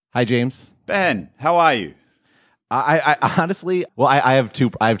Hi, James. Ben, how are you? I honestly, I have two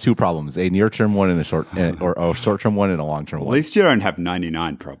problems: a near-term one and a short-term one and a long-term At one. least you don't have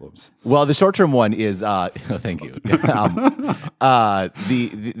 99 problems. Well, the short-term one is, thank you. The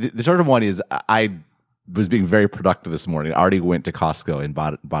short-term one is I was being very productive this morning. I already went to Costco and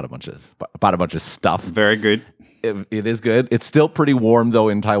bought a bunch of stuff. Very good. It is good. It's still pretty warm though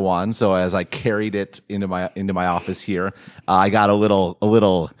in Taiwan. So as I carried it into my office here, I got a little,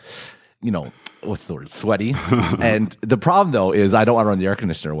 what's the word? Sweaty. And the problem though is I don't want to run the air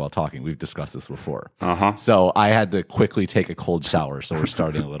conditioner while talking. We've discussed this before. So I had to quickly take a cold shower. So we're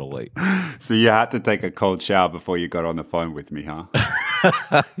starting a little late. So you had to take a cold shower before you got on the phone with me, huh?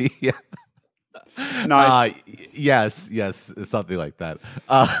 Yeah. Nice. Yes, something like that.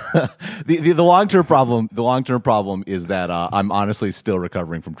 The long-term problem is that I'm honestly still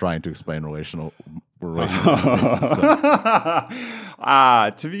recovering from trying to explain relational databases.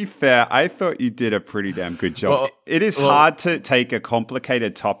 To be fair, I thought you did a pretty damn good job. It is hard to take a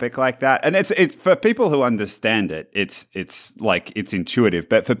complicated topic like that, and it's for people who understand it. It's intuitive,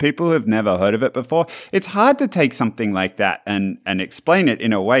 but for people who have never heard of it before, it's hard to take something like that and explain it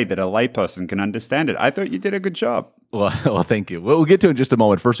in a way that a layperson can understand it. I thought you did a good job. Well, thank you. We'll get to it in just a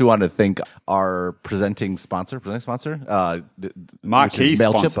moment. First, we want to thank our presenting sponsor, marquee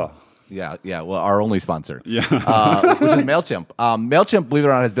sponsor. Yeah. Well, our only sponsor. Yeah. Which is MailChimp. MailChimp, believe it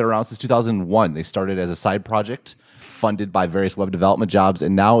or not, has been around since 2001. They started as a side project funded by various web development jobs,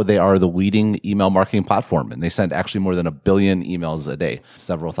 and now they are the leading email marketing platform. And they send actually more than 1 billion emails a day,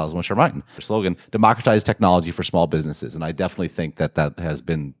 several thousand, which are mine. Their slogan, democratize technology for small businesses. And I definitely think that has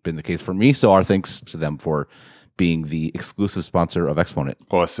been the case for me. So our thanks to them for being the exclusive sponsor of Exponent.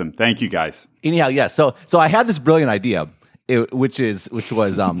 Awesome. Thank you, guys. Anyhow, yes. So I had this brilliant idea. Which was,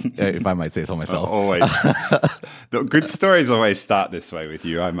 if I might say so myself. Always. The good stories always start this way with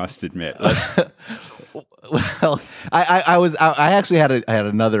you, I must admit. Well, I actually had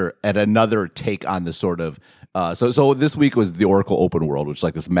another take on this sort of. So this week was the Oracle Open World, which is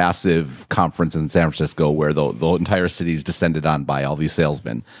like this massive conference in San Francisco where the entire city is descended on by all these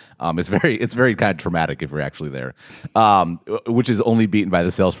salesmen. It's very kind of traumatic if you're actually there, which is only beaten by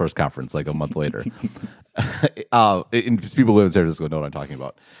the Salesforce conference like a month later. And people who live in San Francisco know what I'm talking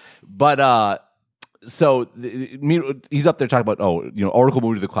about. But he's up there talking about Oracle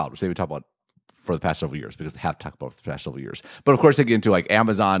moved to the cloud, which they've been talking about for the past several years because they have talked about it for the past several years. But of course they get into like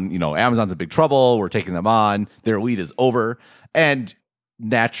Amazon, Amazon's in big trouble. We're taking them on. Their lead is over. And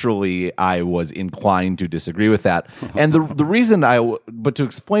naturally I was inclined to disagree with that. And the reason but to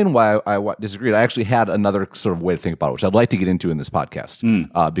explain why I disagreed, I actually had another sort of way to think about it, which I'd like to get into in this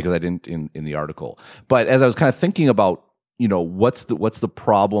podcast because I didn't in the article. But as I was kind of thinking about, what's the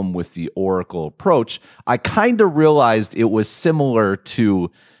problem with the Oracle approach, I kind of realized it was similar to,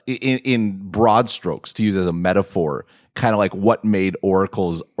 in broad strokes, to use as a metaphor, kind of like what made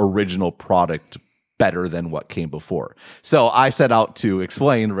Oracle's original product better than what came before. So I set out to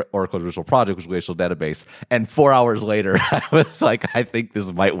explain Oracle's original project, which was Relational Database, and 4 hours later, I was like, I think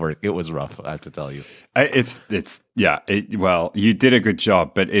this might work. It was rough, I have to tell you. Well, you did a good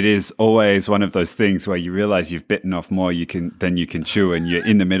job, but it is always one of those things where you realize you've bitten off more than you can chew, and you're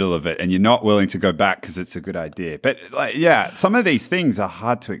in the middle of it, and you're not willing to go back because it's a good idea. But some of these things are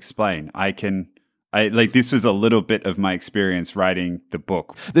hard to explain. This was a little bit of my experience writing the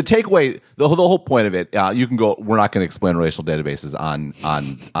book. The takeaway, the whole point of it, you can go. We're not going to explain relational databases on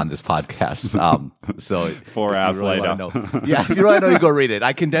this podcast. So 4 hours later, if you really know, you go read it.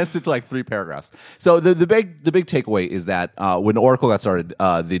 I condensed it to like 3 paragraphs. So the big takeaway is that when Oracle got started,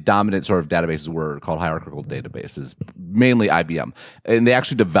 the dominant sort of databases were called hierarchical databases, mainly IBM, and they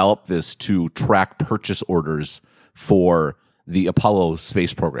actually developed this to track purchase orders for the Apollo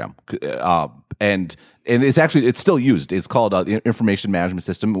space program. And it's still used. It's called the Information Management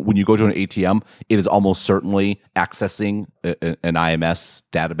System. When you go to an ATM, it is almost certainly accessing an IMS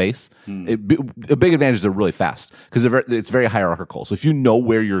database. A big advantage is they're really fast because it's very hierarchical. So if you know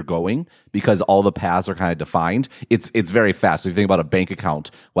where you're going, because all the paths are kind of defined, it's very fast. So if you think about a bank account,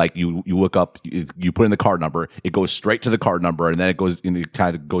 like you look up, you put in the card number, it goes straight to the card number, and then it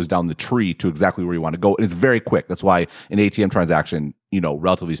kind of goes down the tree to exactly where you want to go. And it's very quick. That's why an ATM transaction,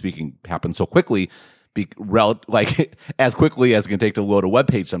 relatively speaking, happens so quickly. As quickly as it can take to load a web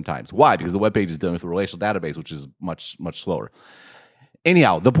page sometimes. Why? Because the web page is dealing with a relational database, which is much, much slower.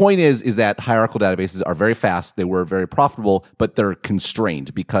 Anyhow, the point is that hierarchical databases are very fast. They were very profitable, but they're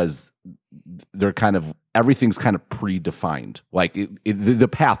constrained because they're kind of, everything's kind of predefined, like the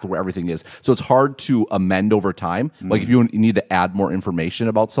path where everything is. So it's hard to amend over time. Like if you need to add more information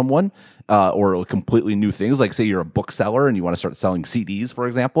about someone or completely new things, like say you're a bookseller and you want to start selling CDs, for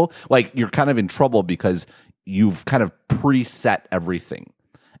example, like you're kind of in trouble because you've kind of preset everything.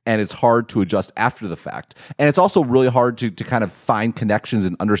 And it's hard to adjust after the fact. And it's also really hard to kind of find connections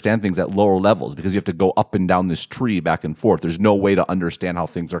and understand things at lower levels because you have to go up and down this tree back and forth. There's no way to understand how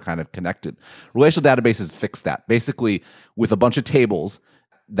things are kind of connected. Relational databases fix that. Basically, with a bunch of tables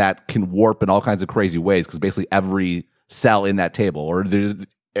that can warp in all kinds of crazy ways, because basically every cell in that table, or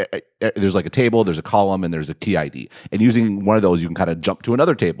there's like a table, there's a column, and there's a key ID. And using one of those, you can kind of jump to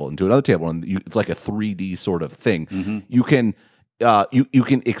another table and to another table. And it's like a 3D sort of thing. You can you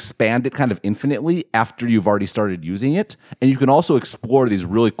can expand it kind of infinitely after you've already started using it. And you can also explore these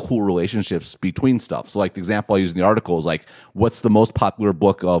really cool relationships between stuff. So like the example I use in the article is like, what's the most popular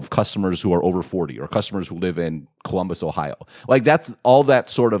book of customers who are over 40 or customers who live in Columbus, Ohio? Like that's all that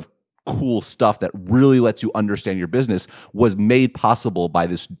sort of cool stuff that really lets you understand your business was made possible by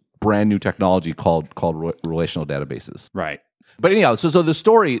this brand new technology called relational databases. Right. But anyhow, so the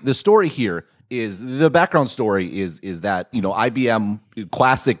story here is the background story is that, you know, IBM,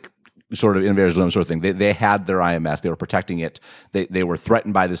 classic sort of innovators sort of thing. They had their IMS. They were protecting it. They were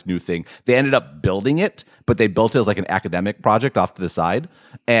threatened by this new thing. They ended up building it, but they built it as like an academic project off to the side,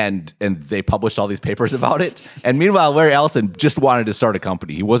 and they published all these papers about it. And meanwhile, Larry Ellison just wanted to start a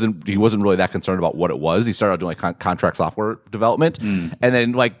company. He wasn't really that concerned about what it was. He started out doing like contract software development, and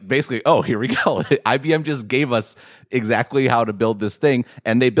then like basically, oh, here we go. IBM just gave us exactly how to build this thing,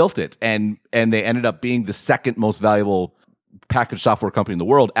 and they built it, and they ended up being the second most valuable packaged software company in the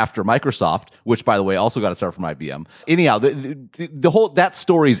world after Microsoft, which by the way also got a start from IBM. Anyhow, the whole that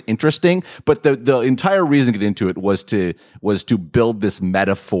story is interesting, but the entire reason to get into it was to build this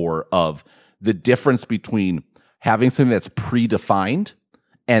metaphor of the difference between having something that's predefined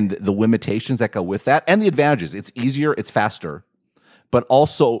and the limitations that go with that, and the advantages. It's easier, it's faster, but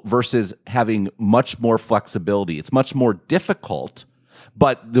also versus having much more flexibility. It's much more difficult,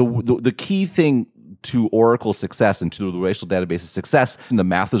 but the key thing to Oracle's success and to the relational database's success, and the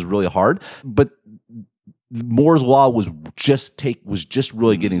math is really hard, but Moore's Law was just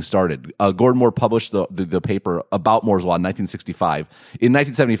really getting started. Gordon Moore published the paper about Moore's Law in 1965. In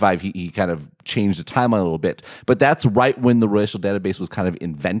 1975, he kind of changed the timeline a little bit, but that's right when the relational database was kind of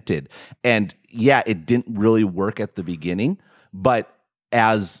invented. And yeah, it didn't really work at the beginning, but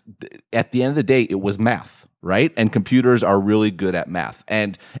at the end of the day, it was math, right? And computers are really good at math.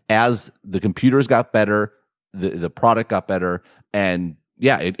 And as the computers got better, the product got better, and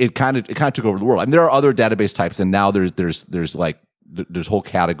yeah, it kind of took over the world. I mean, there are other database types, and now there's whole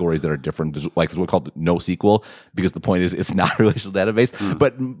categories that are different. There's like what's called NoSQL, because the point is it's not a relational database.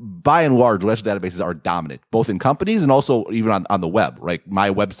 But by and large, relational databases are dominant, both in companies and also even on the web, right? My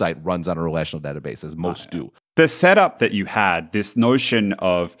website runs on a relational database, as most do. The setup that you had, this notion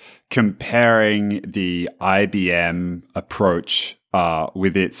of comparing the IBM approach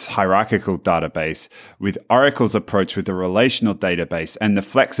with its hierarchical database with Oracle's approach with the relational database, and the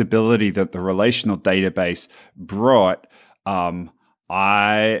flexibility that the relational database brought,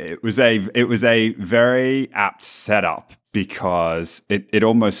 it was a very apt setup, because it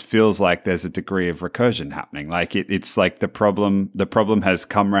almost feels like there's a degree of recursion happening. Like it's like the problem has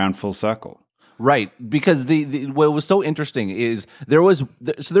come around full circle. Right, because what was so interesting is there's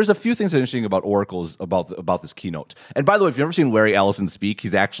a few things that are interesting about Oracle's about this keynote. And by the way, if you've never seen Larry Ellison speak,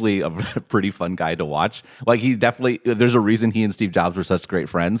 he's actually a pretty fun guy to watch. Like there's a reason he and Steve Jobs were such great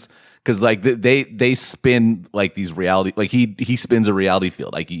friends, because like they spin like these reality, like he spins a reality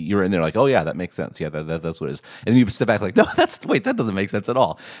field. Like you're in there like, oh yeah, that makes sense. Yeah, that's what it is. And then you step back like, no, that doesn't make sense at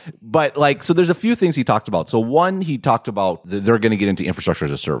all. But like, so there's a few things he talked about. So one, he talked about they're going to get into infrastructure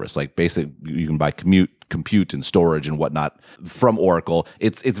as a service, like basically you can buy compute and storage and whatnot from Oracle.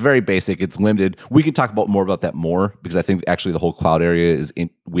 It's very basic. It's limited. We could talk more about that more, because I think actually the whole cloud area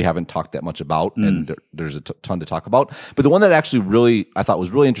we haven't talked that much about, and there's a ton to talk about. But the one that actually I thought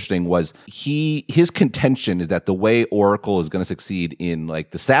was really interesting was his contention is that the way Oracle is going to succeed in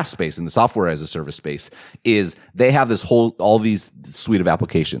like the SaaS space and the software as a service space is they have all these suite of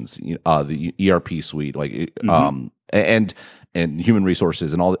applications, the ERP suite, like and human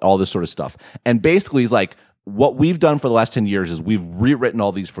resources and all this sort of stuff. And basically, he's like, what we've done for the last 10 years is we've rewritten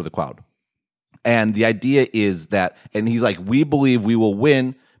all these for the cloud. And the idea is that, and he's like, we believe we will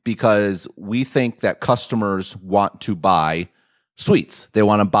win because we think that customers want to buy suites. They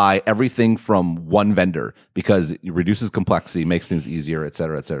want to buy everything from one vendor because it reduces complexity, makes things easier, et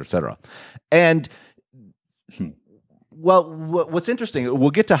cetera, et cetera, et cetera. And Well, what's interesting,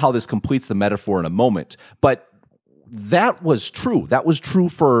 we'll get to how this completes the metaphor in a moment, but that was true. That was true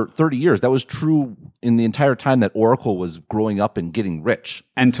for 30 years. That was true in the entire time that Oracle was growing up and getting rich.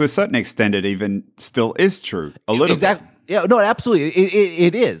 And to a certain extent, it even still is true a little bit. Yeah, no, absolutely.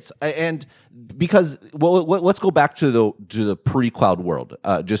 It is. And because, well, let's go back to the pre-cloud world,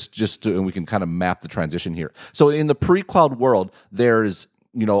 and we can kind of map the transition here. So in the pre-cloud world, there's,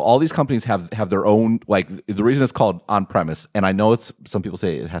 all these companies have their own, like, the reason it's called on-premise, and I know some people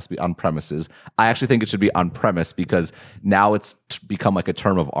say it has to be on-premises. I actually think it should be on-premise because now it's become like a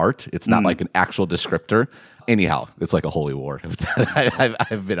term of art. It's not like an actual descriptor. Anyhow, it's like a holy war.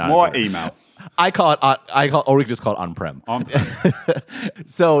 I've been on more email. Or we could just call it on-prem. On-prem.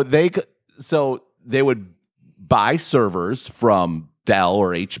 So they would buy servers from Dell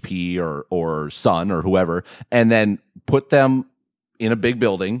or HP or Sun or whoever, and then put them in a big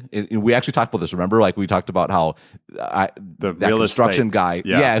building. We actually talked about this. Remember, like we talked about how that construction guy,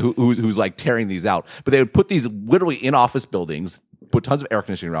 who's like tearing these out. But they would put these literally in office buildings, put tons of air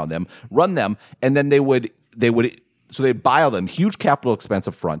conditioning around them, run them, and then so they'd buy all them, huge capital expense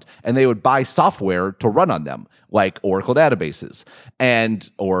up front, and they would buy software to run on them, like Oracle databases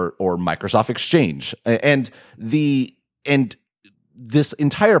or Microsoft Exchange. And this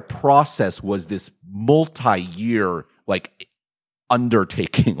entire process was this multi-year, like,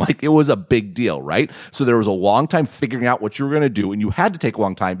 undertaking. Like, it was a big deal, right? So there was a long time figuring out what you were going to do, and you had to take a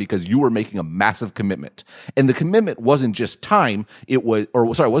long time because you were making a massive commitment. And the commitment wasn't just time, it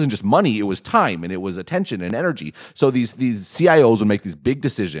wasn't just money, it was time, and it was attention and energy. So these CIOs would make these big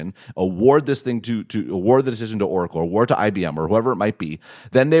decisions, award this thing to award the decision to Oracle, or award to IBM, or whoever it might be.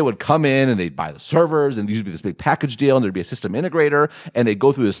 Then they would come in and they'd buy the servers, and usually be this big package deal, and there'd be a system integrator, and they'd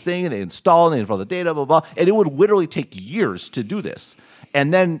go through this thing, and they'd install, and they'd install the data, blah, blah, and it would literally take years to do this.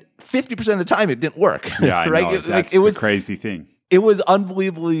 And then 50% of the time, it didn't work. Yeah, right? I know. That's the crazy thing. It was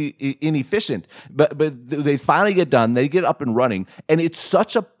unbelievably inefficient. But they finally get done. They get up and running. And it's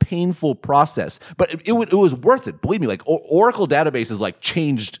such a painful process. But it was worth it. Believe me, like Oracle databases like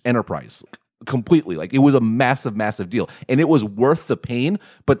changed enterprise completely. Like, it was a massive, massive deal. And it was worth the pain.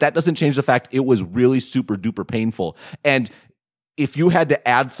 But that doesn't change the fact it was really super duper painful. And if you had to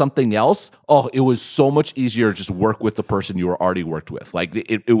add something else, it was so much easier to just work with the person you were already worked with. Like,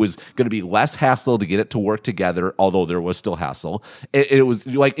 it was going to be less hassle to get it to work together, although there was still hassle. It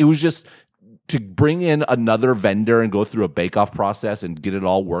was just to bring in another vendor and go through a bake-off process and get it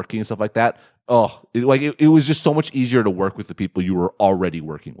all working and stuff like that. It was just so much easier to work with the people you were already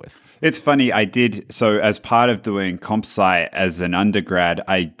working with. It's funny, so as part of doing CompSci as an undergrad,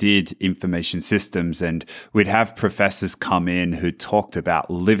 I did information systems, and we'd have professors come in who talked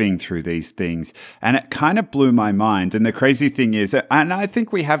about living through these things, and it kind of blew my mind. And the crazy thing is, and I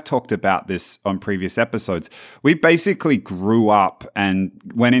think we have talked about this on previous episodes, we basically grew up and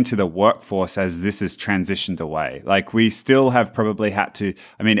went into the workforce as this has transitioned away. Like, we still have probably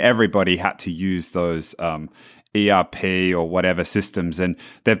everybody had to use those ERP or whatever systems. And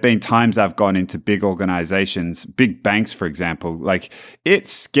there have been times I've gone into big organizations, big banks, for example. Like,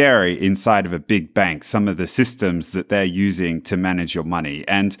 it's scary inside of a big bank, some of the systems that they're using to manage your money.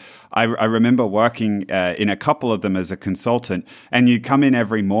 And I remember working in a couple of them as a consultant, and you come in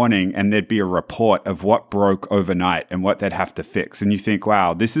every morning and there'd be a report of what broke overnight and what they'd have to fix. And you think,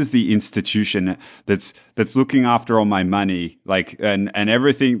 wow, this is the institution that's looking after all my money, like, and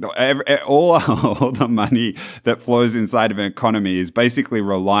everything, all the money that flows inside of an economy is basically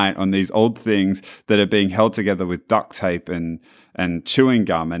reliant on these old things that are being held together with duct tape and chewing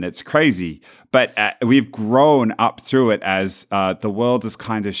gum, and it's crazy. But we've grown up through it as the world has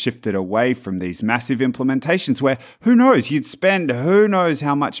kind of shifted away from these massive implementations where, who knows, you'd spend who knows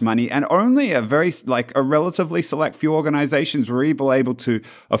how much money, and only a relatively select few organizations were able to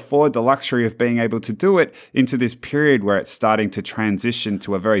afford the luxury of being able to do it, into this period where it's starting to transition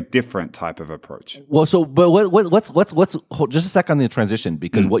to a very different type of approach. Well, let's hold just a second on the transition,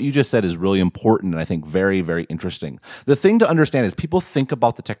 because what you just said is really important, and I think very, very interesting. The thing to understand is people think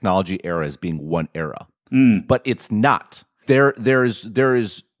about the technology era as being one era, but it's not. There's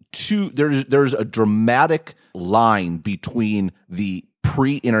a dramatic line between the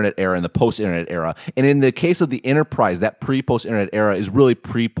pre-internet era and the post-internet era. And in the case of the enterprise, that pre-post-internet era is really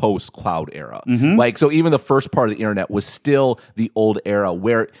pre-post-cloud era. Like, so even the first part of the internet was still the old era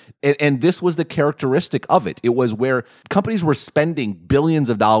where, and this was the characteristic of it. It was where companies were spending billions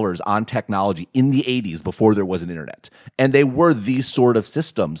of dollars on technology in the 80s before there was an internet. And they were these sort of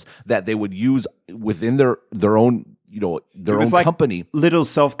systems that they would use within their own, their own like company. Little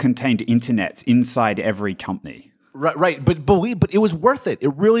self-contained internets inside every company. Right. But it was worth it.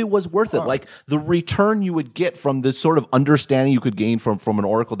 It really was worth it. Like the return you would get from the sort of understanding you could gain from an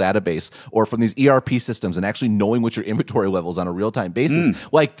Oracle database or from these ERP systems and actually knowing what your inventory levels on a real-time basis.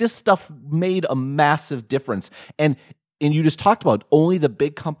 Like this stuff made a massive difference. And you just talked about only the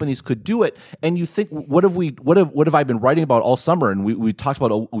big companies could do it. And you think, what have I been writing about all summer? And we talked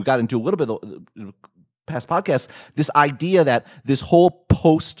about, we got into a little bit of past podcasts, this idea that this whole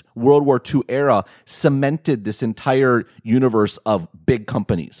post World War II era cemented this entire universe of big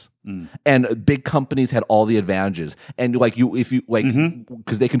companies. And big companies had all the advantages, and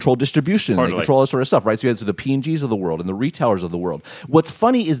because they control distribution, they control all this sort of stuff, right? So you had the P&Gs of the world and the retailers of the world. What's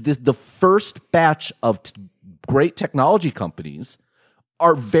funny is the first batch of great technology companies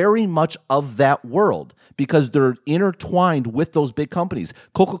are very much of that world because they're intertwined with those big companies.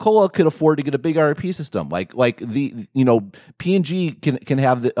 Coca-Cola could afford to get a big ERP system, like the P&G can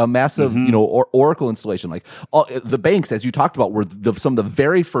have a massive Oracle installation. Like the banks, as you talked about, were some of the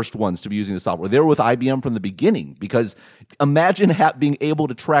very first ones to be using the software. They were with IBM from the beginning because imagine being able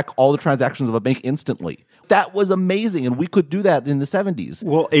to track all the transactions of a bank instantly. That was amazing, and we could do that in the 70s.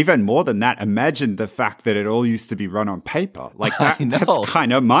 Well, even more than that, imagine the fact that it all used to be run on paper. Like that's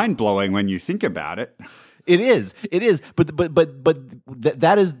kind of mind-blowing when you think about it. It is, but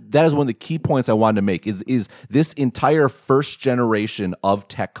that is one of the key points I wanted to make. Is this entire first generation of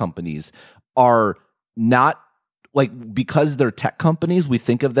tech companies are not like, because they're tech companies, we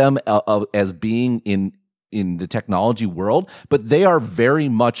think of them as being in the technology world, but they are very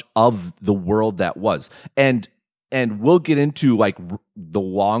much of the world that was. And we'll get into like the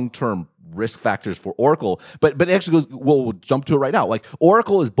long-term risk factors for Oracle, but it actually goes, we'll jump to it right now. Like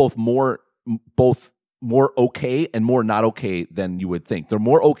Oracle is both more okay and more not okay than you would think. They're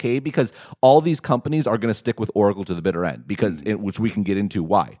more okay because all these companies are going to stick with Oracle to the bitter end, which we can get into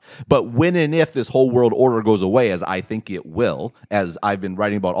why. But when and if this whole world order goes away, as I think it will, as I've been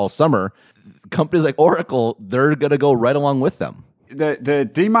writing about all summer, companies like Oracle, they're going to go right along with them. The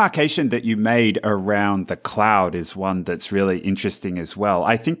demarcation that you made around the cloud is one that's really interesting as well.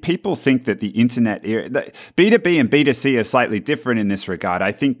 I think people think that the internet era, B2B and B2C are slightly different in this regard.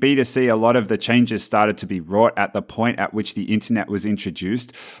 I think B2C, a lot of the changes started to be wrought at the point at which the internet was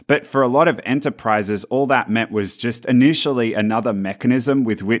introduced. But for a lot of enterprises, all that meant was just initially another mechanism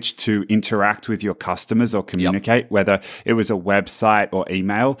with which to interact with your customers or communicate, whether it was a website or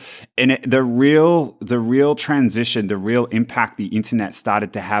email. And the real transition, the real impact the internet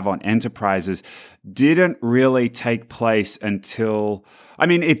started to have on enterprises didn't really take place until, I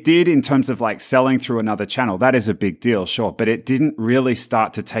mean, it did in terms of like selling through another channel. That is a big deal, sure. But it didn't really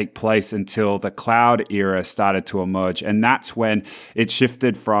start to take place until the cloud era started to emerge. And that's when it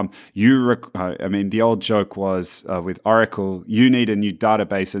shifted from the old joke was with Oracle, you need a new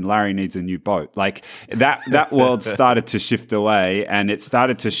database and Larry needs a new boat. Like that world started to shift away, and it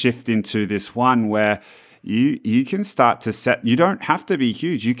started to shift into this one where you can start to set, you don't have to be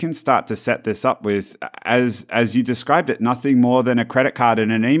huge. You can start to set this up with, as you described it, nothing more than a credit card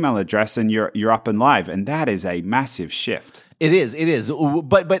and an email address, and you're up and live. And that is a massive shift. It is.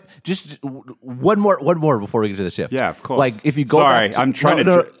 But just one more before we get to the shift. Yeah, of course. Like if you go back I'm trying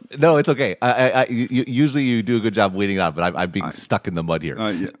No, it's okay. Usually you do a good job waiting out, but I'm being stuck in the mud here,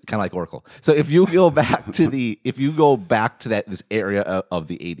 kind of like Oracle. So if you go back to this area of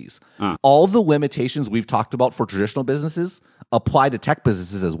the 80s, all the limitations we've talked about for traditional businesses apply to tech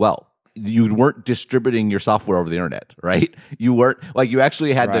businesses as well. You weren't distributing your software over the internet, right? You weren't like, you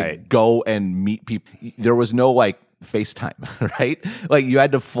actually had to go and meet people. There was no like FaceTime, right? Like you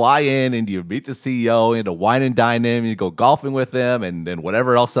had to fly in and you meet the CEO and to wine and dine him, you go golfing with him and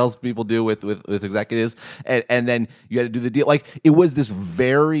whatever else salespeople do with executives. And then you had to do the deal. Like it was this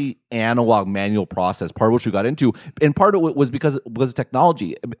very analog manual process, part of which we got into. And part of it was because it was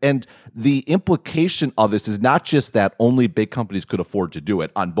technology. And the implication of this is not just that only big companies could afford to do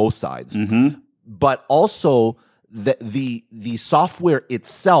it on both sides, but also the software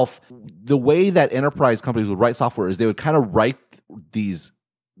itself, the way that enterprise companies would write software is they would kind of write these.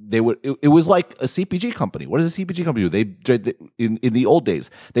 It was like a CPG company. What does a CPG company do? In the old days,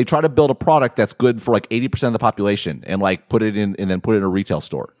 they try to build a product that's good for like 80% of the population and like put it in a retail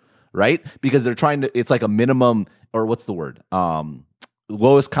store, right? Because they're trying to. It's like a minimum, or what's the word?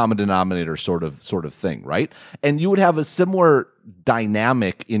 Lowest common denominator sort of thing, right? And you would have a similar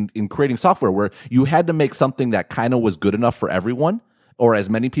dynamic in creating software where you had to make something that kind of was good enough for everyone or as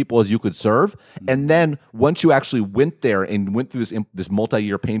many people as you could serve. And then once you actually went there and went through this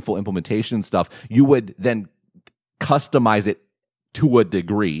multi-year painful implementation stuff, you would then customize it to a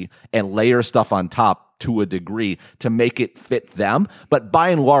degree and layer stuff on top to a degree to make it fit them. But by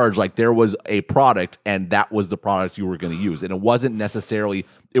and large, like there was a product and that was the product you were going to use. And it wasn't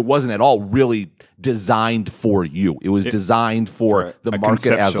at all really designed for you. It was designed for the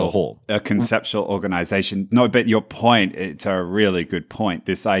market as a whole. A conceptual organization. No, but your point, it's a really good point.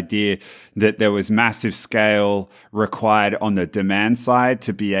 This idea that there was massive scale required on the demand side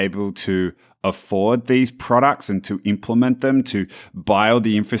to be able to afford these products and to implement them, to buy all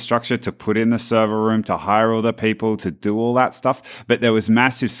the infrastructure, to put in the server room, to hire all the people, to do all that stuff. But there was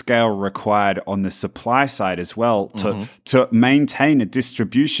massive scale required on the supply side as well to maintain a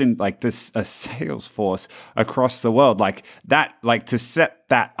distribution like this, a sales force across the world. Like that, like to set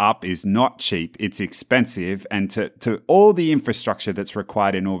that up is not cheap. It's expensive. And to all the infrastructure that's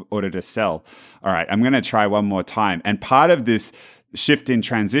required in order to sell. All right, I'm going to try one more time. And part of this shift in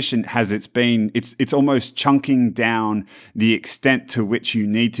transition it's almost chunking down the extent to which you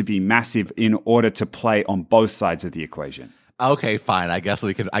need to be massive in order to play on both sides of the equation. Okay, fine. I guess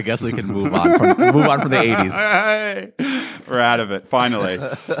we can move on from the 80s. We're out of it finally.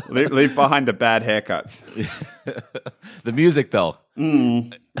 leave behind the bad haircuts. The music though.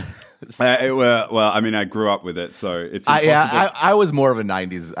 Well, I mean, I grew up with it, so it's impossible. I was more of a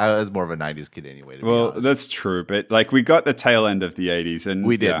 90s. I was more of a 90s kid anyway. To be honest. That's true, but like we got the tail end of the 80s, and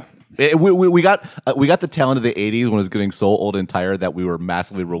we did. Yeah. We got the tail end of the 80s when it was getting so old and tired that we were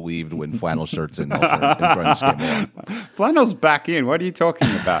massively relieved when flannel shirts and grunge came along. Flannel's back in. What are you talking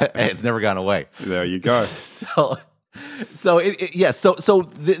about? It's never gone away. There you go.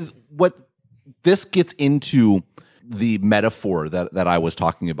 What this gets into the metaphor that I was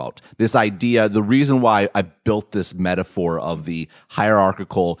talking about. This idea, the reason why I built this metaphor of the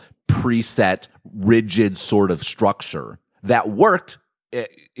hierarchical, preset, rigid sort of structure that worked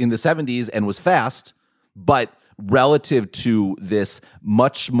in the 70s and was fast, but relative to this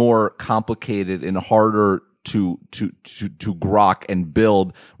much more complicated and harder to grok and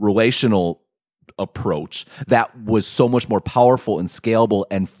build relational approach that was so much more powerful and scalable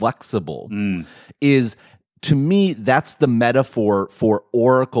and flexible is, to me, that's the metaphor for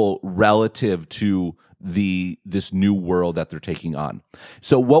Oracle relative to this new world that they're taking on.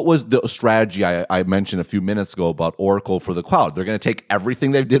 So what was the strategy I mentioned a few minutes ago about Oracle for the cloud? They're going to take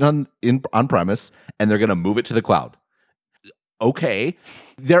everything they've did on-premise and they're going to move it to the cloud. Okay.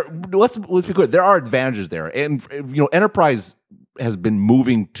 Let's be clear. There are advantages there. And enterprise has been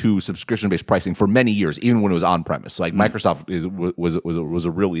moving to subscription-based pricing for many years, even when it was on-premise. So like Microsoft was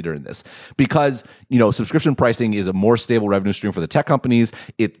a real leader in this because subscription pricing is a more stable revenue stream for the tech companies.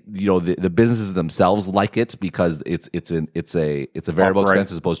 The businesses themselves like it because it's a variable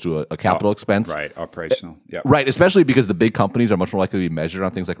expense as opposed to a capital expense. Right, operational. Yeah. Right, especially because the big companies are much more likely to be measured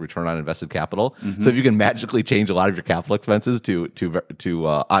on things like return on invested capital. So if you can magically change a lot of your capital expenses to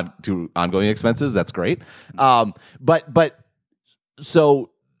ongoing expenses, that's great. So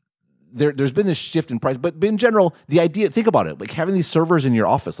there's been this shift in price, but in general, the idea, think about it, like having these servers in your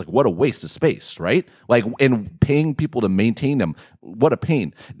office, like what a waste of space, right? Like, and paying people to maintain them, what a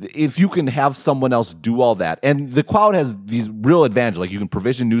pain. If you can have someone else do all that, and the cloud has these real advantages, like you can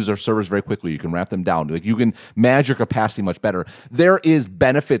provision new servers very quickly, you can ramp them down, like you can manage your capacity much better. There is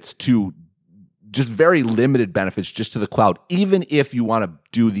benefits to just very limited benefits just to the cloud, even if you want to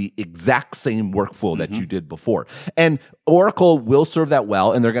do the exact same workflow that you did before. And Oracle will serve that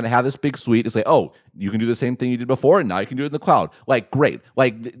well, and they're going to have this big suite to say, oh, you can do the same thing you did before, and now you can do it in the cloud. Like, great.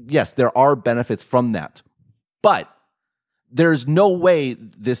 Like, yes, there are benefits from that. But there's no way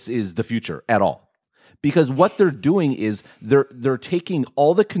this is the future at all. Because what they're doing is they're taking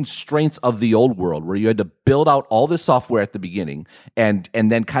all the constraints of the old world where you had to build out all this software at the beginning and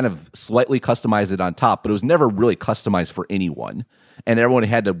then kind of slightly customize it on top, but it was never really customized for anyone. And everyone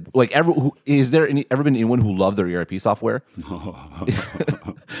had to, like, is there ever been anyone who loved their ERP software?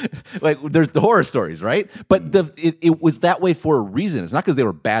 Like, there's the horror stories, right? But it was that way for a reason. It's not because they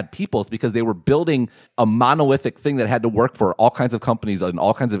were bad people. It's because they were building a monolithic thing that had to work for all kinds of companies and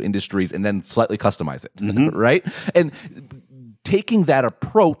all kinds of industries and then slightly customize it, right? And taking that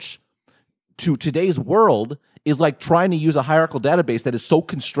approach to today's world is like trying to use a hierarchical database that is so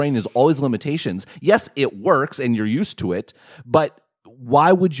constrained, has all these limitations. Yes, it works and you're used to it, but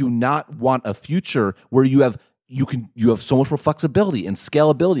why would you not want a future where you have so much more flexibility and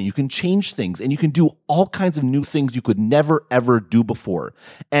scalability? You can change things and you can do all kinds of new things you could never, ever do before.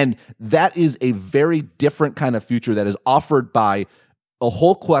 And that is a very different kind of future that is offered by a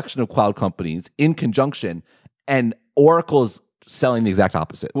whole collection of cloud companies in conjunction, and Oracle is selling the exact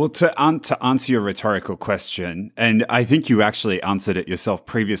opposite. Well, to answer your rhetorical question, and I think you actually answered it yourself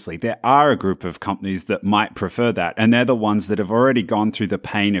previously, there are a group of companies that might prefer that, and they're the ones that have already gone through the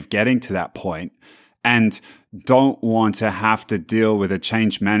pain of getting to that point and don't want to have to deal with a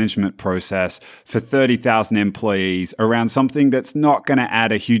change management process for 30,000 employees around something that's not going to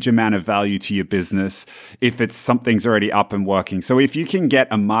add a huge amount of value to your business if it's something's already up and working. So if you can get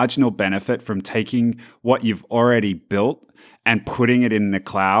a marginal benefit from taking what you've already built and putting it in the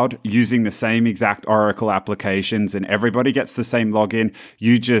cloud using the same exact Oracle applications, and everybody gets the same login,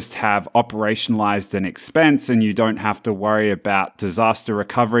 you just have operationalized an expense and you don't have to worry about disaster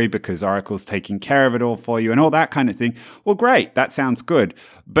recovery because Oracle's taking care of it all for you and all that kind of thing. Well, great. That sounds good.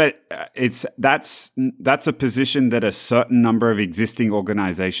 But that's a position that a certain number of existing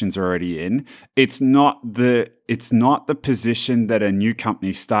organizations are already in. It's not the position that a new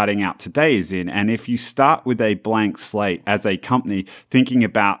company starting out today is in. And if you start with a blank slate as a company thinking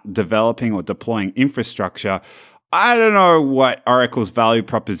about developing or deploying infrastructure, I don't know what Oracle's value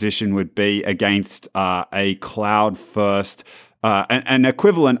proposition would be against a cloud-first an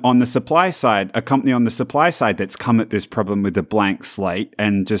equivalent on the supply side, a company on the supply side that's come at this problem with a blank slate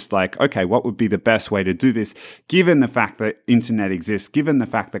and just like, okay, what would be the best way to do this, given the fact that internet exists, given the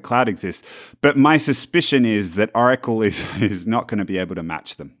fact that cloud exists. But my suspicion is that Oracle is not going to be able to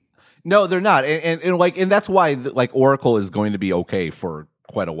match them. No, they're not. And that's why like Oracle is going to be okay for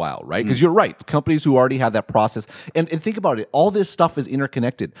quite a while, right? Because you're right. Companies who already have that process, and think about it, all this stuff is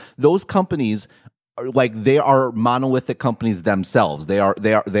interconnected. Those companies, like, they are monolithic companies themselves. They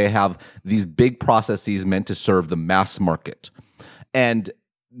have these big processes meant to serve the mass market. And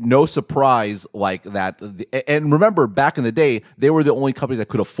no surprise like that. And remember, back in the day, they were the only companies that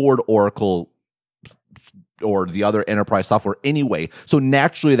could afford Oracle or the other enterprise software anyway. So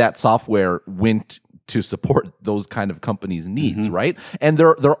naturally that software went to support those kind of companies' needs, right? And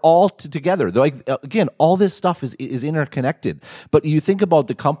they're all together. They're like, again, all this stuff is interconnected. But you think about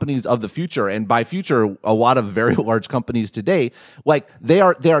the companies of the future, and by future, a lot of very large companies today, like they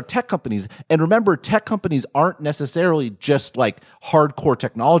are tech companies. And remember, tech companies aren't necessarily just like hardcore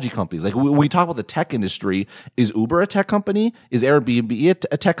technology companies. Like we talk about the tech industry. Is Uber a tech company? Is Airbnb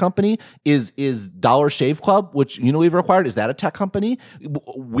a tech company? Is Dollar Shave Club, which Unilever acquired, is that a tech company?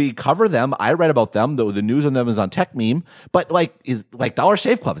 We cover them. I read about them. The news on them is on Tech Meme, but is Dollar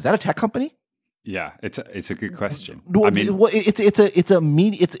Shave Club, is that a tech company? Yeah, it's a good question. I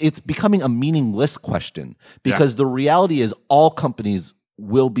mean, it's becoming a meaningless question because the reality is all companies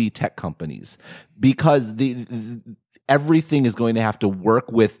will be tech companies because everything is going to have to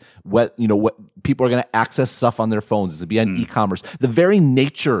work with what people are going to access stuff on their phones. It's to be on e-commerce. The very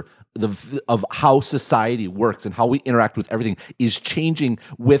nature of how society works and how we interact with everything is changing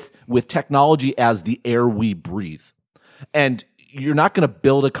with technology as the air we breathe. And you're not going to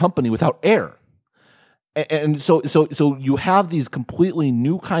build a company without air. And so you have these completely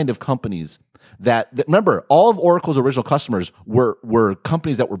new kind of companies that remember, all of Oracle's original customers were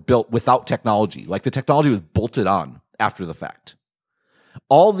companies that were built without technology. Like the technology was bolted on after the fact.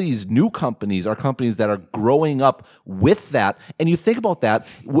 All these new companies are companies that are growing up with that. And you think about that,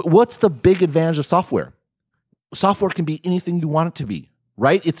 what's the big advantage of software? Software can be anything you want it to be,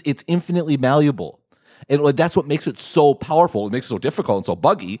 right? It's infinitely malleable. And that's what makes it so powerful. It makes it so difficult and so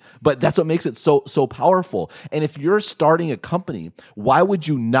buggy, but that's what makes it so powerful. And if you're starting a company, why would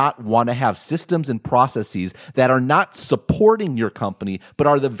you not want to have systems and processes that are not supporting your company, but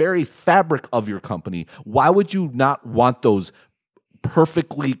are the very fabric of your company? Why would you not want those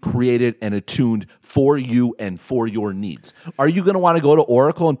perfectly created and attuned for you and for your needs? Are you going to want to go to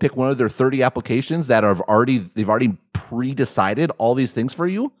Oracle and pick one of their 30 applications that they've already pre-decided all these things for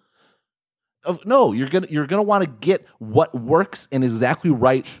you? No, you're gonna want to get what works and is exactly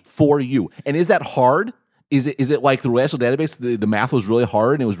right for you. And is that hard? Is it like the relational database? The math was really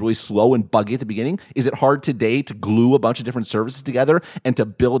hard and it was really slow and buggy at the beginning. Is it hard today to glue a bunch of different services together and to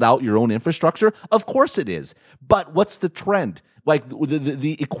build out your own infrastructure? Of course it is. But what's the trend? Like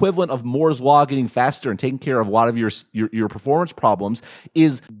the equivalent of Moore's law getting faster and taking care of a lot of your performance problems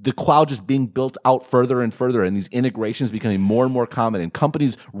is the cloud just being built out further and further, and these integrations becoming more and more common, and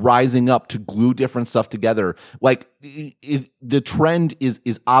companies rising up to glue different stuff together. Like the trend is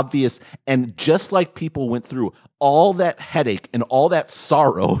obvious, and just like people went through all that headache and all that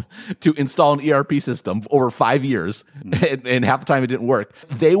sorrow to install an ERP system over 5 years, and half the time it didn't work,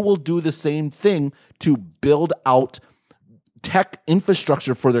 they will do the same thing to build out tech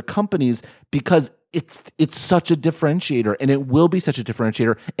infrastructure for their companies because it's such a differentiator, and it will be such a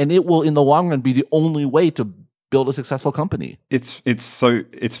differentiator, and it will in the long run be the only way to build a successful company. It's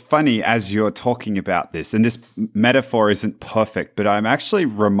funny as you're talking about this, and this metaphor isn't perfect, but I'm actually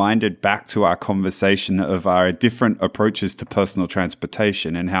reminded back to our conversation of our different approaches to personal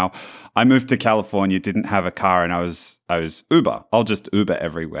transportation and how I moved to California, didn't have a car, and I was Uber. I'll just Uber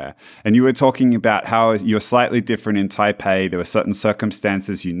everywhere. And you were talking about how you're slightly different in Taipei. There were certain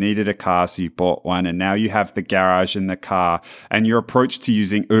circumstances you needed a car, so you bought one, and now you have the garage and the car. And your approach to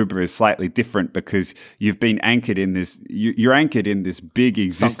using Uber is slightly different because you've been anchored in this. You're anchored in this big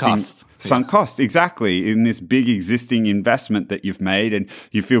existing sunk cost, exactly, in this big existing investment that you've made, and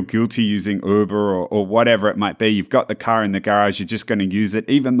you feel guilty using Uber or whatever it might be. You've got the car in the garage. You're just going to use it,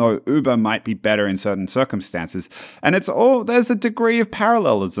 even though Uber might be better in certain circumstances. And there's a degree of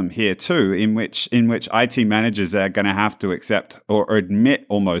parallelism here too, in which IT managers are going to have to accept or admit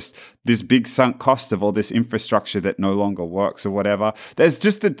almost this big sunk cost of all this infrastructure that no longer works or whatever. There's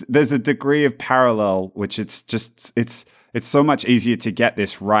a degree of parallel, which it's so much easier to get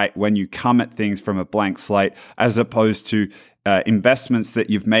this right when you come at things from a blank slate, as opposed to investments that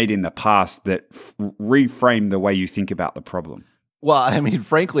you've made in the past that reframe the way you think about the problem. Well, I mean,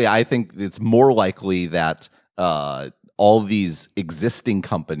 frankly, I think it's more likely that all these existing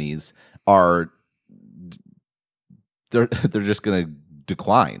companies they're just going to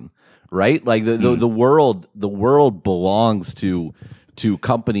decline, right? Like the world belongs to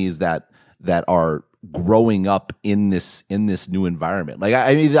companies that are growing up in this new environment. Like,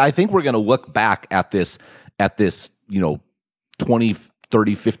 I mean, I think we're going to look back at this 20,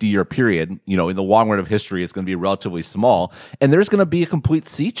 30, 50-year period, in the long run of history, it's going to be relatively small. And there's going to be a complete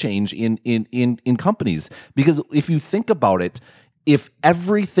sea change in companies. Because if you think about it, if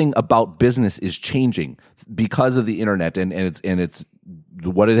everything about business is changing because of the internet and it's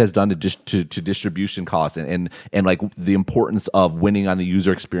what it has done to distribution costs and like the importance of winning on the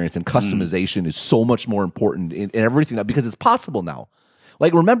user experience and customization is so much more important in everything now because it's possible now.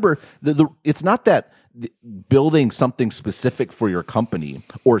 Like, remember, it's not that building something specific for your company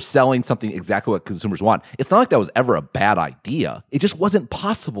or selling something exactly what consumers want. It's not like that was ever a bad idea. It just wasn't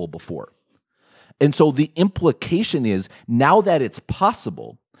possible before. And so the implication is now that it's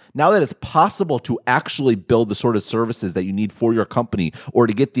possible to actually build the sort of services that you need for your company or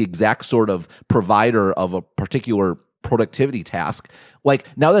to get the exact sort of provider of a particular productivity task, like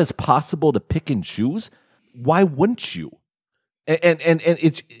now that it's possible to pick and choose, why wouldn't you?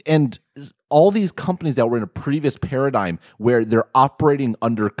 And all these companies that were in a previous paradigm where they're operating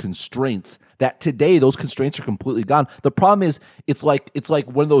under constraints, that today those constraints are completely gone. The problem is it's like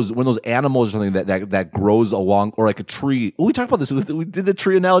one of those animals or something that grows along, or like a tree. We talked about this. We did the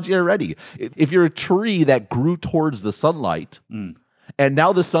tree analogy already. If you're a tree that grew towards the sunlight, and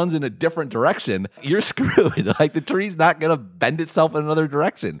now the sun's in a different direction, you're screwed. Like, the tree's not going to bend itself in another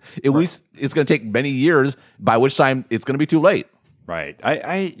direction. At least it's going to take many years, by which time it's going to be too late. Right.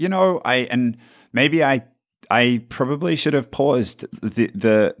 I probably should have paused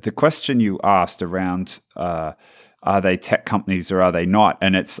the question you asked around are they tech companies or are they not?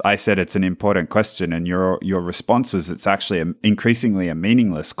 And I said it's an important question, and your response was it's actually increasingly a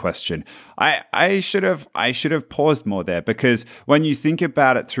meaningless question. I should have paused more there, because when you think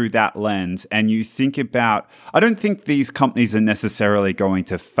about it through that lens and you think about, I don't think these companies are necessarily going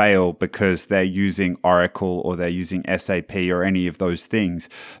to fail because they're using Oracle or they're using SAP or any of those things,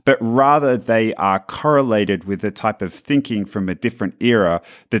 but rather they are correlated with a type of thinking from a different era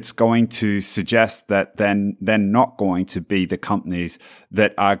that's going to suggest that they're not going to be the companies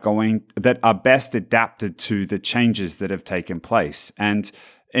that are best adapted to the changes that have taken place. And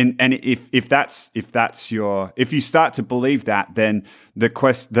if you start to believe that, then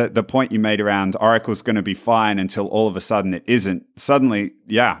the point you made around Oracle's going to be fine until all of a sudden it isn't. Suddenly,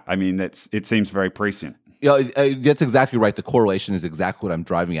 yeah, I mean, it seems very prescient. That's exactly right. The correlation is exactly what I'm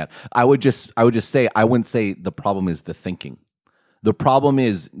driving at. I would just say, I wouldn't say the problem is the thinking. The problem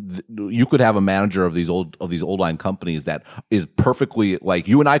is you could have a manager of these old line companies that is perfectly, like,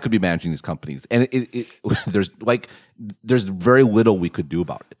 you and I could be managing these companies, and there's very little we could do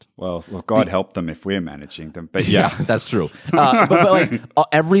about it. Well, God help them if we're managing them. But yeah, that's true. But like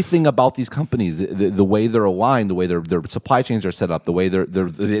everything about these companies, the way they're aligned, the way their supply chains are set up, the way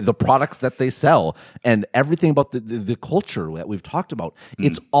the products that they sell, and everything about the culture that we've talked about,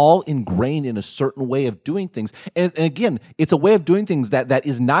 it's all ingrained in a certain way of doing things. And again, it's a way of doing things that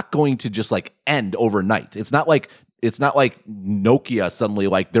is not going to just like end overnight. It's not like Nokia suddenly,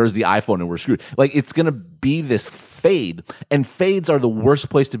 like, there's the iPhone and we're screwed. Like, it's going to be this fade, and fades are the worst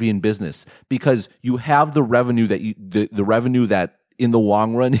place to be in business, because you have the revenue the revenue that in the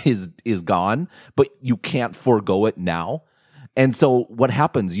long run is gone, but you can't forego it now. And so what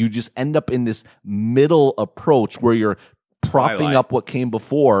happens? You just end up in this middle approach where you're propping up what came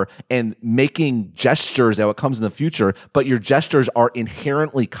before and making gestures at what comes in the future, but your gestures are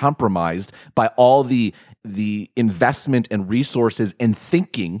inherently compromised by all the the investment and resources and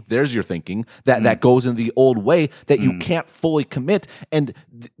thinking, there's your thinking, that goes in the old way that you can't fully commit. And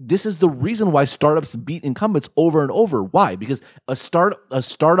this is the reason why startups beat incumbents over and over. Why? Because a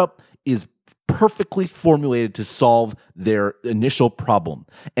startup is perfectly formulated to solve their initial problem.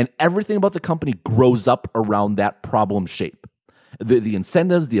 And everything about the company grows up around that problem shape. The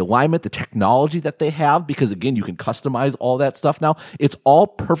incentives, the alignment, the technology that they have, because again, you can customize all that stuff now. It's all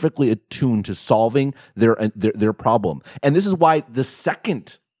perfectly attuned to solving their problem. And this is why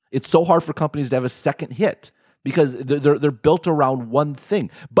it's so hard for companies to have a second hit, because they're built around one thing.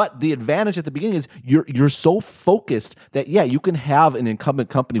 But the advantage at the beginning is you're so focused that you can have an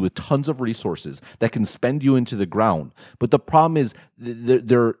incumbent company with tons of resources that can spend you into the ground. But the problem is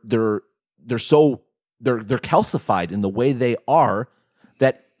they're calcified in the way they are,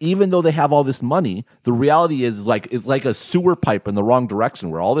 that even though they have all this money, the reality is it's like a sewer pipe in the wrong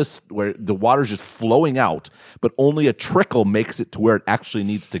direction, where the water's just flowing out, but only a trickle makes it to where it actually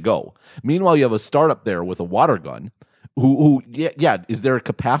needs to go. Meanwhile, you have a startup there with a water gun who is their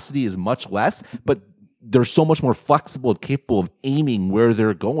capacity is much less, but they're so much more flexible and capable of aiming where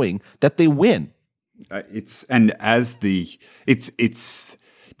they're going that they win.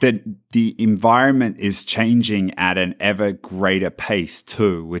 That the environment is changing at an ever greater pace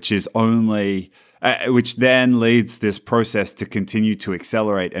too, which then leads this process to continue to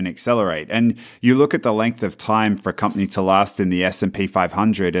accelerate and accelerate. And you look at the length of time for a company to last in the S&P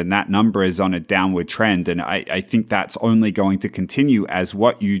 500, and that number is on a downward trend. And I think that's only going to continue as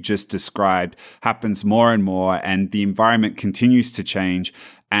what you just described happens more and more, and the environment continues to change.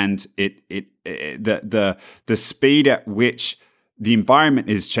 And the speed at which the environment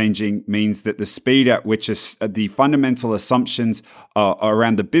is changing means that the speed at which the fundamental assumptions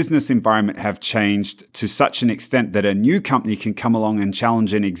around the business environment have changed to such an extent that a new company can come along and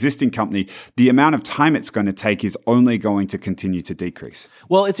challenge an existing company. The amount of time it's going to take is only going to continue to decrease.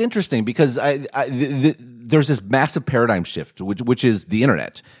 Well, it's interesting because there's this massive paradigm shift, which is the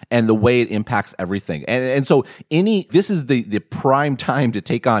internet and the way it impacts everything. And so this is the prime time to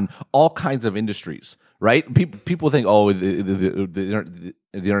take on all kinds of industries. Right? People think, the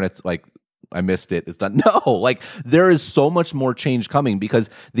internet's like, I missed it. It's done. No, like there is so much more change coming, because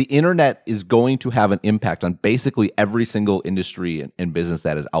the internet is going to have an impact on basically every single industry and business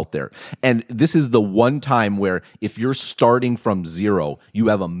that is out there. And this is the one time where if you're starting from zero, you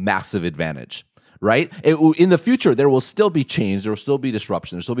have a massive advantage. Right? In the future, there will still be change. There will still be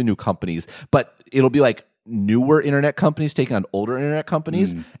disruption. There'll still be new companies, but it'll be like newer internet companies taking on older internet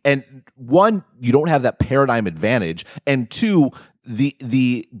companies. And one, you don't have that paradigm advantage. And two,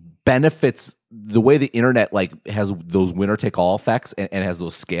 the benefits, the way the internet has those winner take all effects and has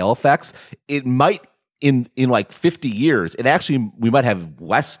those scale effects, it might in like 50 years, we might have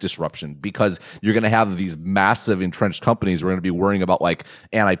less disruption, because you're going to have these massive entrenched companies. We're going to be worrying about like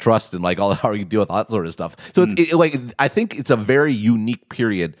antitrust and like all how you deal with that sort of stuff. So I think it's a very unique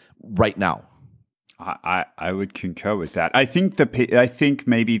period right now. I would concur with that. I think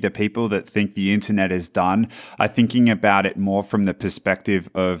maybe the people that think the internet is done are thinking about it more from the perspective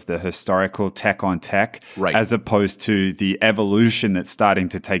of the historical tech on tech, right, as opposed to the evolution that's starting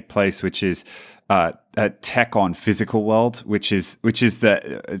to take place, which is tech on physical world, which is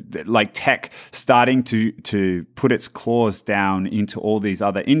the like tech starting to put its claws down into all these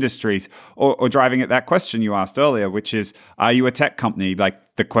other industries, or driving at that question you asked earlier, which is, are you a tech company? Like,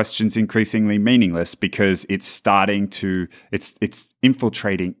 the question's increasingly meaningless because it's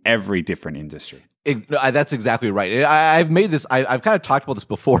infiltrating every different industry. That's exactly right. I've kind of talked about this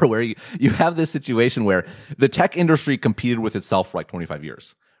before, where you have this situation where the tech industry competed with itself for like 25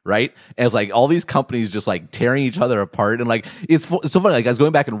 years. Right? As like all these companies just like tearing each other apart. And like, it's so funny. Like, I was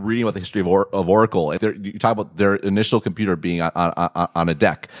going back and reading about the history of Oracle. And you talk about their initial computer being on a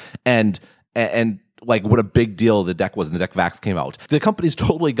DEC. And like what a big deal the DEC was, and the DEC VAX came out. The company's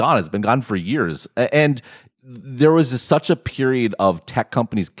totally gone. It's been gone for years. And there was such a period of tech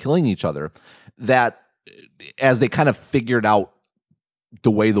companies killing each other that as they kind of figured out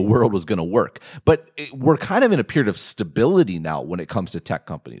the way the world was going to work. But we're kind of in a period of stability now when it comes to tech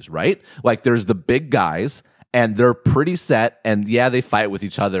companies, right? Like, there's the big guys, and they're pretty set, and they fight with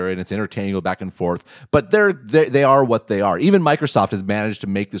each other, and it's entertaining to go back and forth, but they are what they are. Even Microsoft has managed to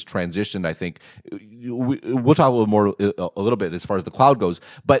make this transition. I think we'll talk a little bit as far as the cloud goes,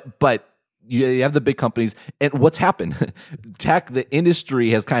 but you have the big companies, and what's happened? The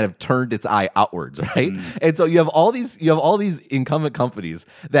industry has kind of turned its eye outwards, right? And so you have all these incumbent companies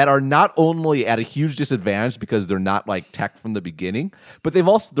that are not only at a huge disadvantage because they're not like tech from the beginning, but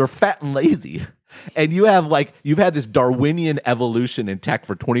they're fat and lazy. And you've had this Darwinian evolution in tech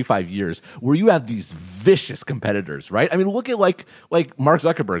for 25 years where you have these vicious competitors, right? I mean, look at like Mark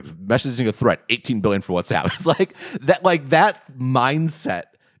Zuckerberg messaging a threat, 18 billion for WhatsApp. It's that mindset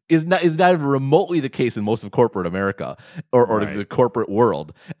is not even remotely the case in most of corporate America or right. The corporate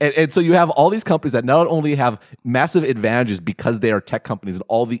world. And so you have all these companies that not only have massive advantages because they are tech companies and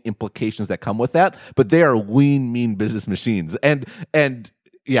all the implications that come with that, but they are lean, mean business machines. And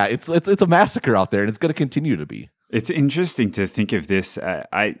yeah, it's a massacre out there, and it's going to continue to be. It's interesting to think of this.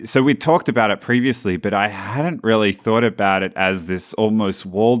 So we talked about it previously, but I hadn't really thought about it as this almost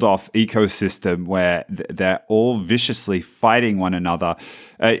walled-off ecosystem where they're all viciously fighting one another,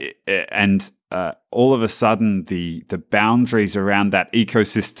 and all of a sudden the boundaries around that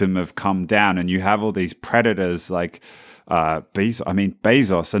ecosystem have come down, and you have all these predators like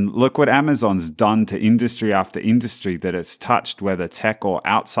Bezos, and look what Amazon's done to industry after industry that it's touched, whether tech or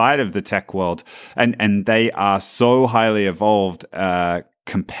outside of the tech world, and they are so highly evolved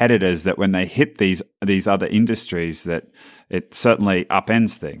competitors that when they hit these other industries, that it certainly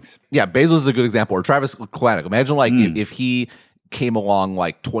upends things. Yeah, Bezos is a good example, or Travis Kalanick. Imagine if he came along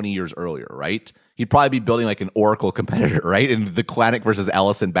like 20 years earlier, right? He'd probably be building like an Oracle competitor, right? And the Kalanick versus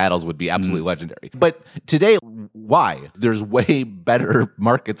Ellison battles would be absolutely legendary. But today, why? There's way better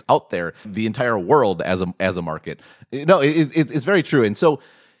markets out there. The entire world as a market. No, it's very true. And so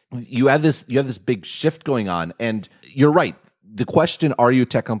you have this big shift going on. And you're right. The question, are you a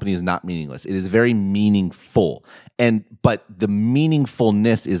tech company, is not meaningless. It is very meaningful. But the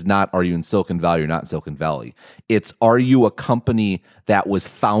meaningfulness is not, are you in Silicon Valley or not in Silicon Valley? It's, are you a company that was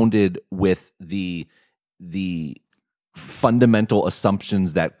founded with the fundamental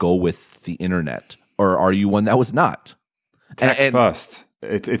assumptions that go with the internet? Or are you one that was not? Tech first.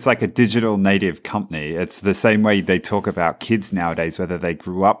 It's like a digital native company. It's the same way they talk about kids nowadays, whether they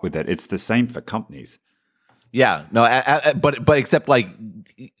grew up with it. It's the same for companies. Yeah, no, but except like,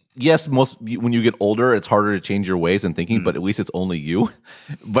 yes, when you get older, it's harder to change your ways and thinking. But at least it's only you.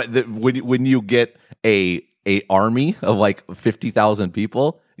 But when you get a army of like 50,000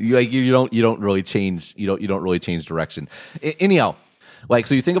 people, you don't really change. You don't really change direction. Anyhow, like,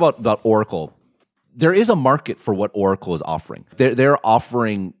 so you think about Oracle. There is a market for what Oracle is offering. They're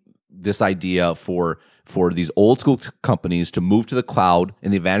offering this idea for these old school companies to move to the cloud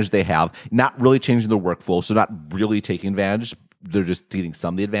and the advantage they have, not really changing their workflow, so not really taking advantage. They're just getting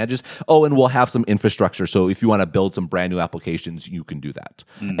some of the advantages. Oh, and we'll have some infrastructure. So if you want to build some brand new applications, you can do that.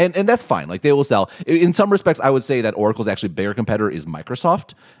 And that's fine. Like, they will sell. In some respects, I would say that Oracle's actually bigger competitor is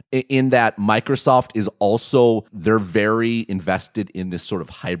Microsoft, in that Microsoft is also, they're very invested in this sort of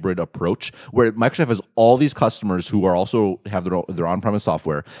hybrid approach where Microsoft has all these customers who are also have their on-premise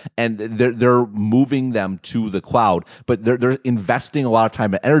software, and they're moving them to the cloud, but they're investing a lot of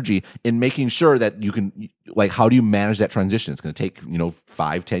time and energy in making sure that you can, like, how do you manage that transition? It's going to take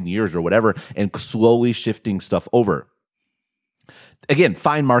 5-10 years or whatever, and slowly shifting stuff over. Again,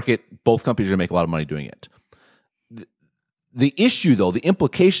 fine market. Both companies are going to make a lot of money doing it. The issue, though, the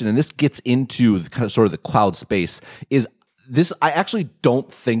implication, and this gets into the kind of sort of the cloud space, is this. I actually don't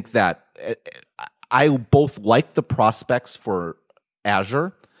think that I both like the prospects for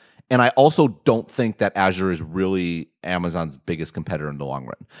Azure, and I also don't think that Azure is really Amazon's biggest competitor in the long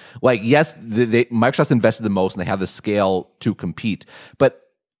run. Like, yes, Microsoft's invested the most, and they have the scale to compete. But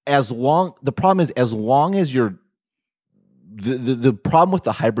the problem is, as long as you're the problem with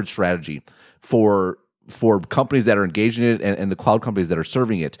the hybrid strategy for companies that are engaged in it and the cloud companies that are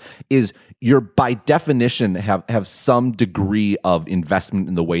serving it is, you're by definition have some degree of investment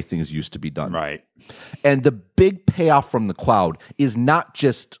in the way things used to be done. Right. And the big payoff from the cloud is not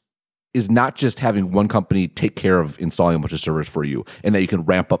just having one company take care of installing a bunch of servers for you and that you can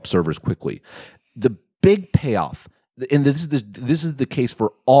ramp up servers quickly. The big payoff, and this is the case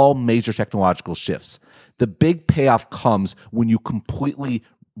for all major technological shifts, the big payoff comes when you completely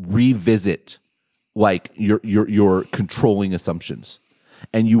revisit like your controlling assumptions,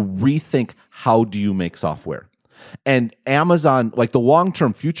 and you rethink, how do you make software? And Amazon, like, the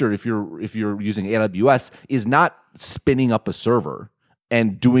long-term future, if you're using AWS, is not spinning up a server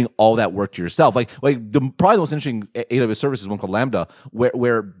and doing all that work to yourself. Like probably the most interesting AWS service is one called Lambda,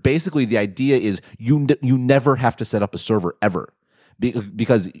 where basically the idea is you never have to set up a server ever,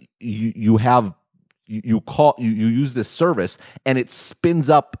 because you have you use this service, and it spins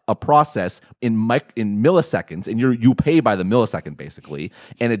up a process in milliseconds, and you pay by the millisecond basically,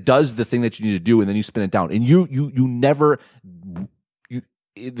 and it does the thing that you need to do, and then you spin it down, and you never.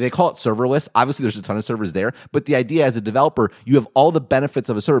 They call it serverless. Obviously, there's a ton of servers there, but the idea as a developer, you have all the benefits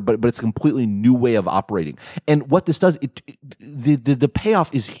of a server, but it's a completely new way of operating. And what this does, the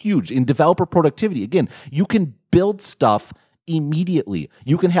payoff is huge in developer productivity. Again, you can build stuff immediately.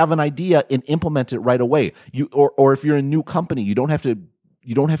 You can have an idea and implement it right away. Or if you're a new company, you don't have to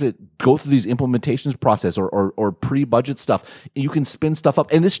go through these implementations process or pre-budget stuff. You can spin stuff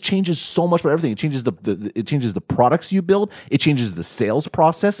up, and this changes so much about everything. It changes it changes the products you build. It changes the sales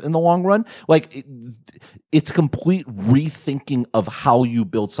process in the long run. Like it's complete rethinking of how you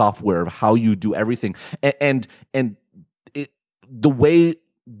build software, of how you do everything, and the way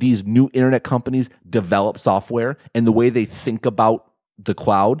these new internet companies develop software and the way they think about the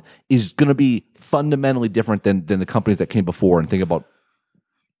cloud is going to be fundamentally different than the companies that came before and think about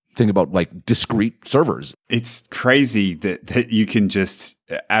like discrete servers. It's crazy that you can just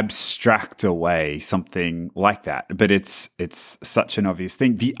abstract away something like that, but it's such an obvious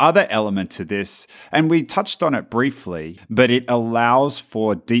thing. The other element to this, and we touched on it briefly, but it allows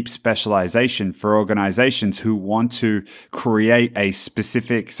for deep specialization for organizations who want to create a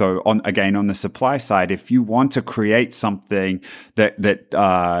specific. So on the supply side, if you want to create something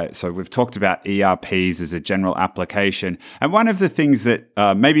so we've talked about ERPs as a general application, and one of the things that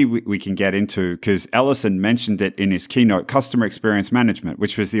maybe we can get into, because Ellison mentioned it in his keynote, customer experience management,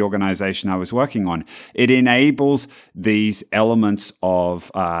 which was the organization I was working on. It enables these elements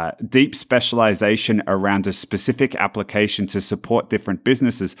of deep specialization around a specific application to support different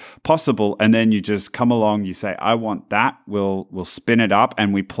businesses possible. And then you just come along, you say, I want that. We'll spin it up,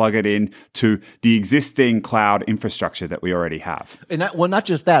 and we plug it in to the existing cloud infrastructure that we already have. And not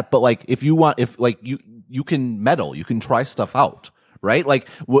just that, but like you can meddle, you can try stuff out. Right? Like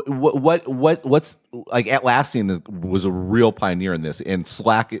what's like Atlassian was a real pioneer in this, and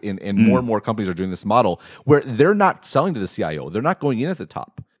Slack and more and more companies are doing this model where they're not selling to the CIO. They're not going in at the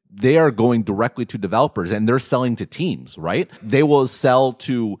top. They are going directly to developers, and they're selling to teams, right? They will sell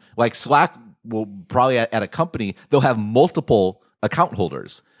to, like, Slack will probably at a company, they'll have multiple account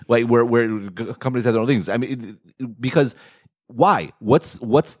holders, like where companies have their own things. I mean, because why? What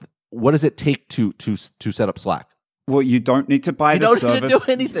does it take to set up Slack? Well, you don't need to buy the service. You don't need to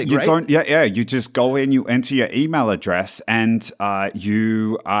do anything, you right? Don't. Yeah. You just go in, you enter your email address, and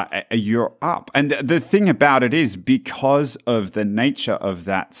you're up. And the thing about it is, because of the nature of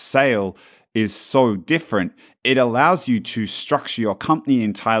that sale is so different, it allows you to structure your company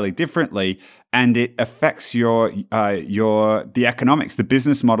entirely differently, and it affects the economics, the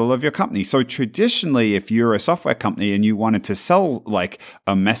business model of your company. So traditionally, if you're a software company and you wanted to sell like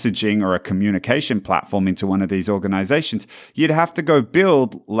a messaging or a communication platform into one of these organizations, you'd have to go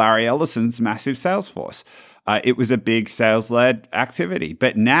build Larry Ellison's massive sales force. It was a big sales-led activity.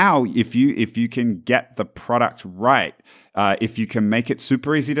 But now, if you can get the product right, if you can make it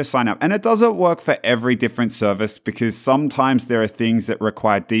super easy to sign up, and it doesn't work for every different service, because sometimes there are things that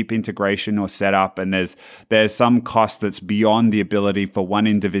require deep integration or setup, and there's some cost that's beyond the ability for one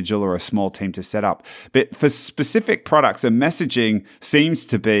individual or a small team to set up. But for specific products, and messaging seems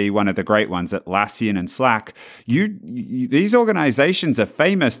to be one of the great ones, Atlassian and Slack, these organizations are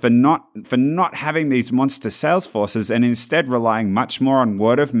famous for not having these monster sales forces, and instead relying much more on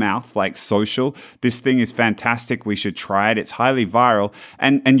word of mouth, like social. This thing is fantastic. We should try it. It's highly viral,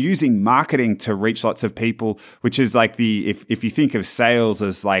 and using marketing to reach lots of people, which is like if you think of sales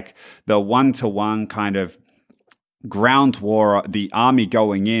as like the one-to-one kind of ground war, the army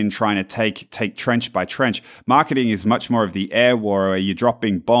going in trying to take trench by trench. Marketing is much more of the air war, where you're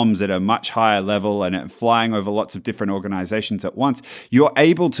dropping bombs at a much higher level and flying over lots of different organizations at once. You're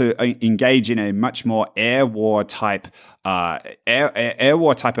able to engage in a much more air war type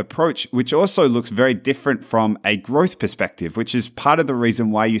approach, which also looks very different from a growth perspective, which is part of the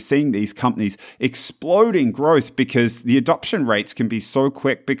reason why you're seeing these companies exploding growth, because the adoption rates can be so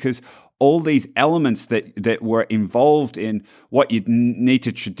quick, because all these elements that were involved in what you'd need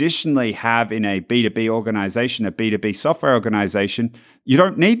to traditionally have in a B2B organization, a B2B software organization, you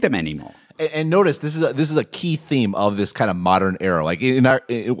don't need them anymore. And notice this is a key theme of this kind of modern era. Like in our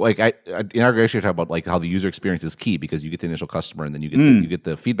actually talk about like how the user experience is key, because you get the initial customer and then you get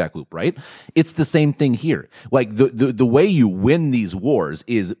the feedback loop, right? It's the same thing here. Like the way you win these wars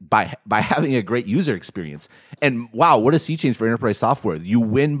is by having a great user experience. And wow, what a sea change for enterprise software! You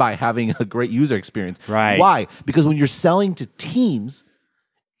win by having a great user experience. Right? Why? Because when you're selling to teams,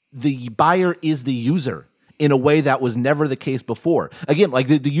 the buyer is the user. in a way that was never the case before. Again, like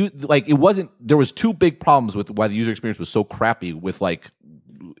it wasn't. There was two big problems with why the user experience was so crappy with like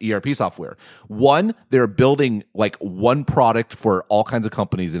ERP software. One, they're building like one product for all kinds of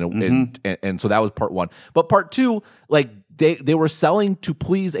companies, and so that was part one. But part two, like they were selling to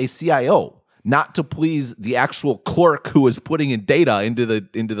please a CIO, not to please the actual clerk who is putting in data into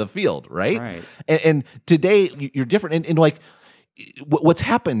the field, right? And today you're different, and like what's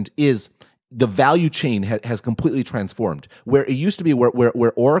happened is the value chain has completely transformed. Where it used to be,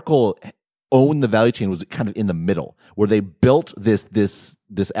 where Oracle owned the value chain, was kind of in the middle, where they built this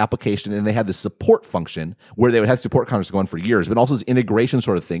application and they had this support function where they would have support contracts go on for years, but also this integration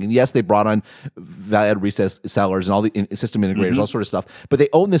sort of thing. And yes, they brought on value-added resellers and all the system integrators, all sort of stuff, but they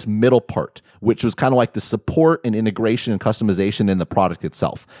own this middle part, which was kind of like the support and integration and customization in the product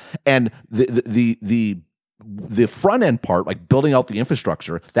itself. And the front end part, like building out the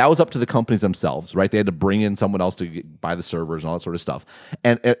infrastructure, that was up to the companies themselves, right? They had to bring in someone else to buy the servers and all that sort of stuff.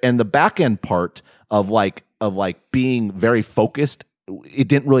 And the back end part of being very focused, it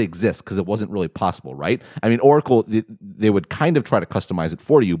didn't really exist because it wasn't really possible, right? I mean, Oracle, they would kind of try to customize it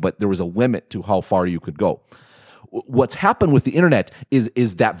for you, but there was a limit to how far you could go. What's happened with the internet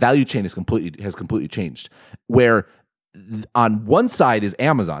is that value chain has completely changed. Where on one side is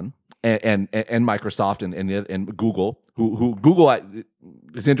Amazon and Microsoft and Google, who Google,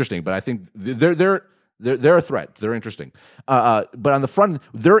 it's interesting, but I think they're a threat. They're interesting, but on the front,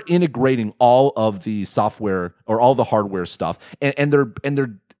 they're integrating all of the software or all the hardware stuff, and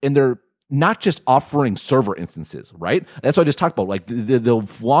they're not just offering server instances, right? That's what I just talked about. Like the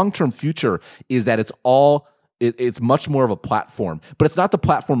long-term future is that it's all. It's much more of a platform, but it's not the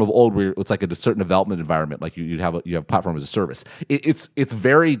platform of old where it's like a certain development environment. Like you have a platform as a service. It's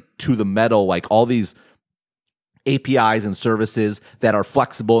very to the metal, like all these APIs and services that are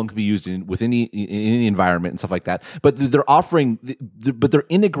flexible and can be used within any environment and stuff like that. But they're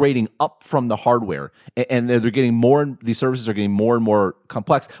integrating up from the hardware, and they're getting more. These services are getting more and more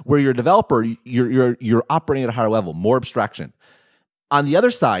complex. Where you're a developer, you're operating at a higher level, more abstraction. On the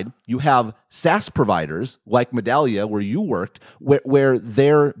other side, you have SaaS providers like Medallia, where you worked, where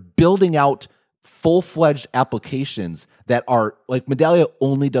they're building out full-fledged applications that are like Medallia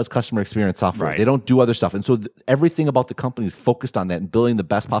only does customer experience software. Right. They don't do other stuff. And so everything about the company is focused on that and building the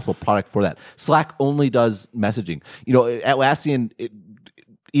best possible product for that. Slack only does messaging. Atlassian,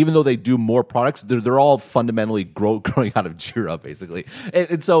 even though they do more products, they're all fundamentally growing out of Jira, basically.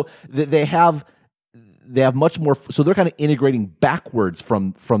 And so they have much more, so they're kind of integrating backwards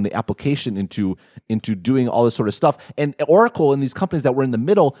from the application into doing all this sort of stuff. And Oracle and these companies that were in the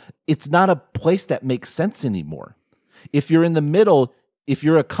middle, it's not a place that makes sense anymore. If you're in the middle, if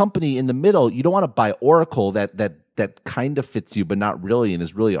you're a company in the middle, you don't want to buy Oracle that kind of fits you, but not really, and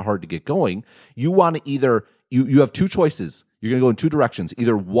is really hard to get going. You want to either, you have two choices. You're going to go in two directions.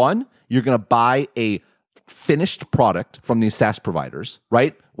 Either one, you're going to buy a finished product from these SaaS providers,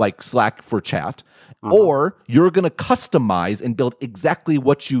 right? Like Slack for chat. Or you're going to customize and build exactly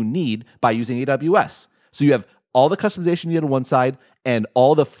what you need by using AWS. So you have all the customization you need on one side and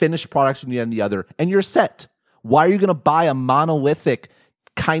all the finished products you need on the other, and you're set. Why are you going to buy a monolithic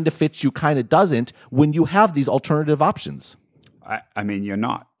kind of fits you, kind of doesn't, when you have these alternative options? I mean, you're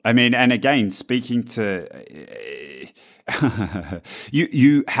not. I mean, and again, speaking to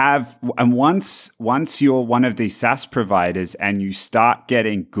you have, and once you're one of these SaaS providers and you start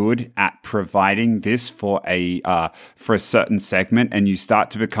getting good at providing this for a certain segment, and you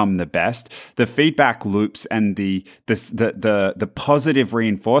start to become the best, the feedback loops and the positive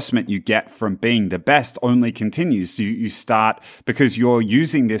reinforcement you get from being the best only continues. So you start, because you're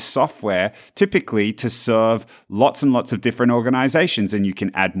using this software typically to serve lots and lots of different organizations, and you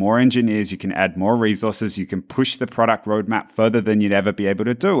can add more engineers, you can add more resources, you can push the product roadmap further than you'd ever be able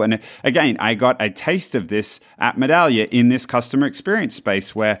to do. And again, I got a taste of this at Medallia in this customer experience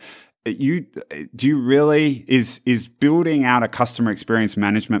space, where is building out a customer experience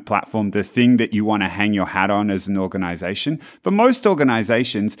management platform the thing that you want to hang your hat on as an organization? For most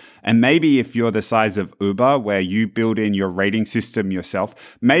organizations, and maybe if you're the size of Uber, where you build in your rating system yourself,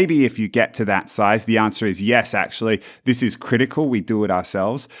 maybe if you get to that size, the answer is yes, actually, this is critical. We do it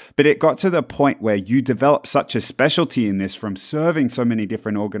ourselves. But it got to the point where you develop such a specialty in this from serving so many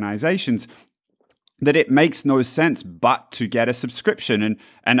different organizations that it makes no sense but to get a subscription.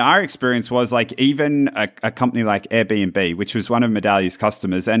 And our experience was like even a company like Airbnb, which was one of Medallia's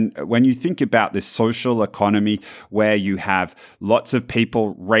customers. And when you think about this social economy where you have lots of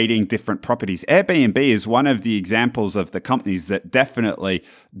people rating different properties, Airbnb is one of the examples of the companies that definitely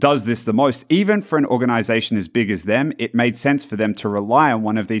does this the most. Even for an organization as big as them, it made sense for them to rely on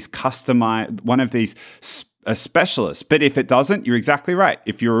one of these a specialist. But if it doesn't, you're exactly right.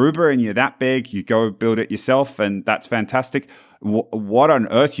 If you're Uber and you're that big, you go build it yourself, and that's fantastic. What on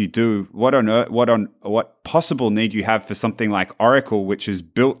earth you do? What possible need you have for something like Oracle, which is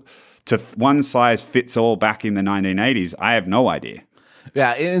built to one size fits all back in the 1980s? I have no idea.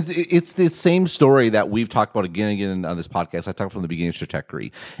 Yeah, it's the same story that we've talked about again and again on this podcast. I talked from the beginning of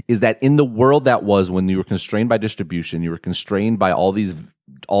Stratechery, is that in the world that was when you were constrained by distribution, you were constrained by all these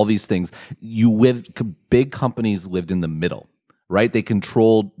things, big companies lived in the middle. Right, they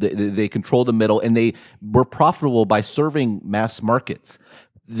controlled the middle, and they were profitable by serving mass markets.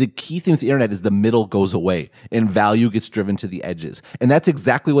 The key thing with the internet is the middle goes away and value gets driven to the edges, and that's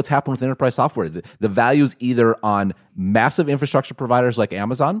exactly what's happened with enterprise software. The value is either on massive infrastructure providers like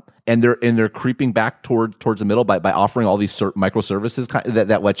Amazon, and they're creeping back towards the middle by offering all these microservices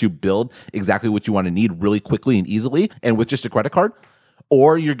that let you build exactly what you want to need really quickly and easily, and with just a credit card.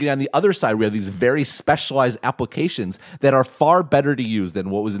 Or you're getting on the other side, we have these very specialized applications that are far better to use than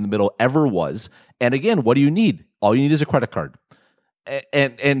what was in the middle ever was. And again, what do you need? All you need is a credit card.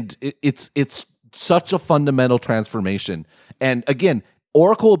 And it's such a fundamental transformation. And again,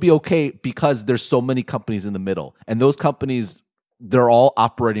 Oracle will be okay because there's so many companies in the middle. And those companies, they're all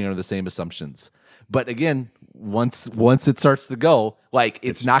operating under the same assumptions. But again, once it starts to go, like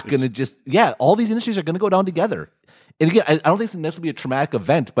it's not going to just, all these industries are going to go down together. And again, I don't think it's necessarily a traumatic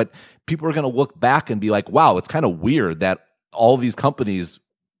event, but people are going to look back and be like, wow, it's kind of weird that all these companies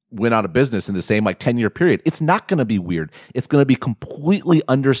went out of business in the same 10-year period. It's not going to be weird. It's going to be completely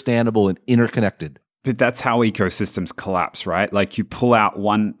understandable and interconnected. But that's how ecosystems collapse, right? Like you pull out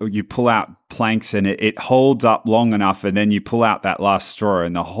planks and it holds up long enough, and then you pull out that last straw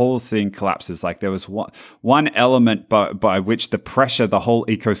and the whole thing collapses. Like there was one element by which the pressure the whole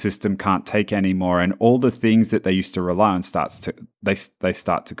ecosystem can't take anymore, and all the things that they used to rely on start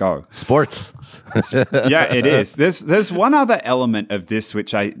to go. Sports. Yeah, it is. There's one other element of this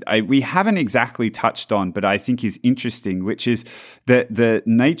which we haven't exactly touched on, but I think is interesting, which is that the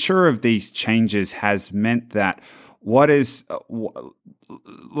nature of these changes has meant that what is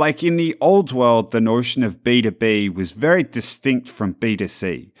like in the old world, the notion of B2B was very distinct from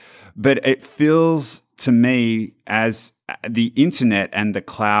B2C, but it feels to me as the internet and the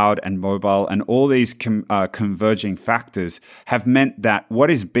cloud and mobile and all these converging factors have meant that what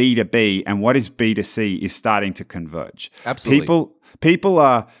is B2B and what is B2C is starting to converge. Absolutely. People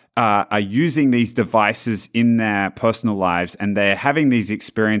are using these devices in their personal lives, and they're having these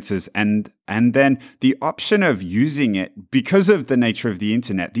experiences, and then the option of using it, because of the nature of the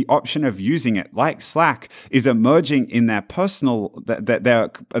internet, the option of using it like Slack is emerging in their personal,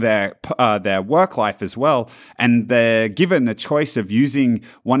 their work life as well, and they're given the choice of using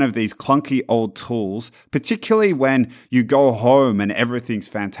one of these clunky old tools, particularly when you go home and everything's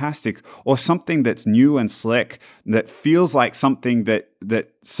fantastic, or something that's new and slick that feels like something that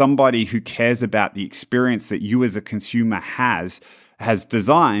somebody who cares about the experience that you as a consumer has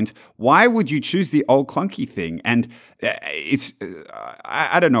designed. Why would you choose the old clunky thing? And it's,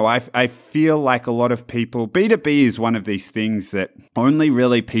 I don't know, I feel like a lot of people, B2B is one of these things that only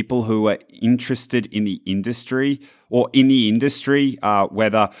really people who are interested in the industry or in the industry,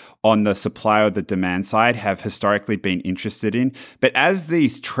 whether on the supply or the demand side, have historically been interested in. But as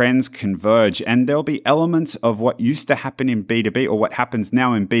these trends converge, and there'll be elements of what used to happen in B2B or what happens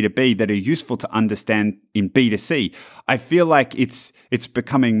now in B2B that are useful to understand in B2C, I feel like it's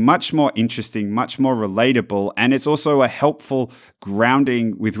becoming much more interesting, much more relatable, and it's also a helpful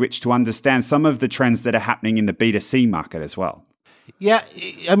grounding with which to understand some of the trends that are happening in the B2C market as well. Yeah,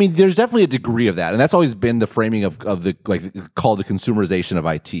 I mean, there's definitely a degree of that, and that's always been the framing of the called the consumerization of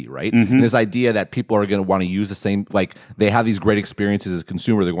IT, right? Mm-hmm. And this idea that people are going to want to use the same, they have these great experiences as a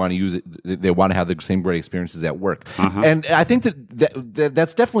consumer, they want to use it, they want to have the same great experiences at work, and I think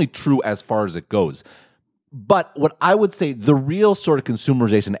that's definitely true as far as it goes. But what I would say, the real sort of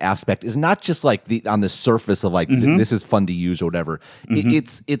consumerization aspect is not just on the surface of this is fun to use or whatever.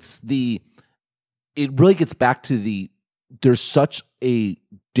 Mm-hmm. It really gets back to there's such a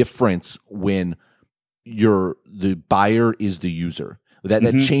difference when the buyer is the user. That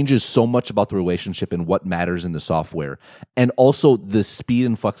changes so much about the relationship and what matters in the software, and also the speed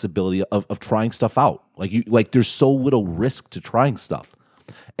and flexibility of trying stuff out. There's so little risk to trying stuff,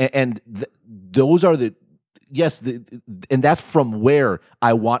 and those are and that's from where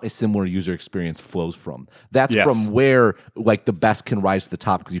I want a similar user experience flows from. That's from where the best can rise to the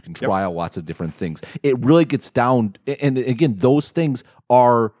top, because you can trial lots of different things. It really gets down, and again, those things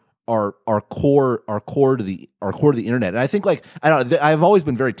are core to the internet. And I think I don't know, I've always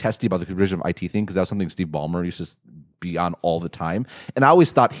been very testy about the conversion of IT thing, because that was something Steve Ballmer used to be on all the time. And I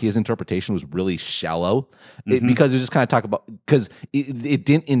always thought his interpretation was really shallow because it was just kind of talk about, because it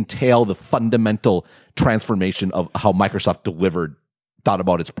didn't entail the fundamental transformation of how Microsoft thought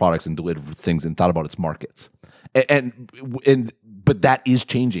about its products and delivered things and thought about its markets. But that is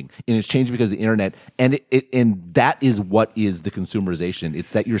changing, and it's changing because of the internet, and that is what is the consumerization.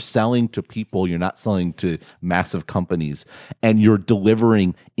 It's that you're selling to people, you're not selling to massive companies, and you're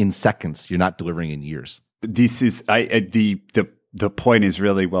delivering in seconds. You're not delivering in years. This is the point is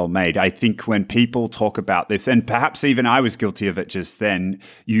really well made. I think when people talk about this, and perhaps even I was guilty of it just then,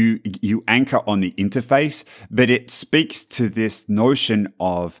 you anchor on the interface, but it speaks to this notion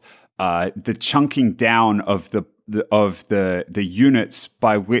of the chunking down of the units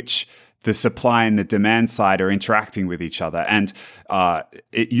by which the supply and the demand side are interacting with each other. And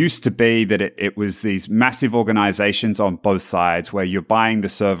it used to be that it was these massive organizations on both sides where you're buying the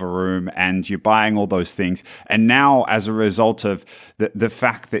server room and you're buying all those things. And now, as a result of the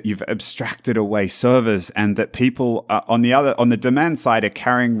fact that you've abstracted away servers and that people on the demand side are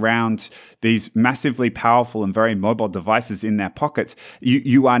carrying around these massively powerful and very mobile devices in their pockets,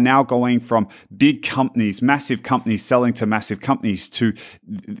 you are now going from big companies, massive companies selling to massive companies to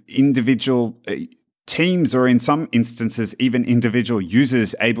individual teams, or in some instances, even individual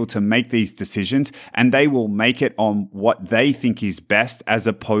users able to make these decisions, and they will make it on what they think is best as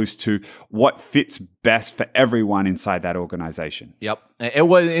opposed to what fits best for everyone inside that organization. Yep.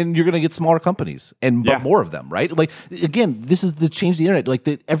 And you're going to get smaller companies but more of them, right? Like, again, this is the change of the internet. Like,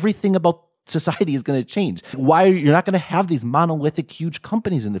 everything about society is going to change. You're not going to have these monolithic huge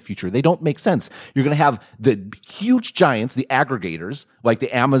companies in the future. They don't make sense. You're going to have the huge giants, the aggregators, like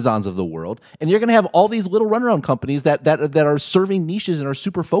the Amazons of the world, and you're going to have all these little runaround companies that are serving niches and are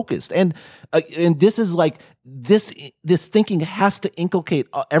super focused. And this is like this thinking has to inculcate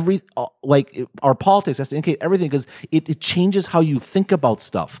our politics has to inculcate everything, because it changes how you think about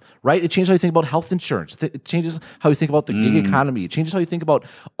stuff, right? It changes how you think about health insurance. It changes how you think about the gig economy. It changes how you think about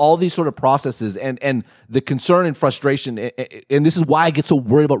all these sort of processes, and the concern and frustration. And this is why I get so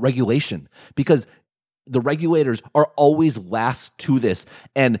worried about regulation, because the regulators are always last to this,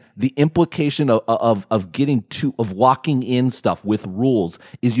 and the implication of locking in stuff with rules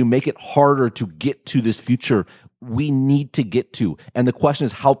is you make it harder to get to this future we need to get to. And the question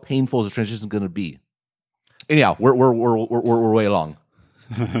is, how painful is the transition going to be? Anyhow, we're way along,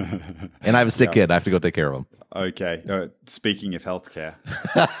 and I have a sick kid. I have to go take care of him. Okay. Speaking of healthcare,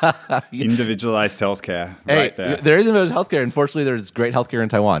 individualized healthcare, right there. There is individual healthcare. Unfortunately, there's great healthcare in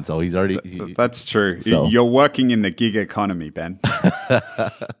Taiwan, so he's already. That's true. So. You're working in the gig economy, Ben.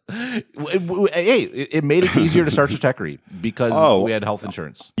 Hey, it made it easier to start Stratechery because we had health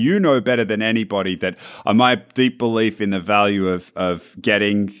insurance. You know better than anybody that my deep belief in the value of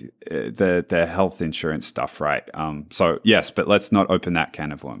getting the health insurance stuff right. So yes, but let's not open that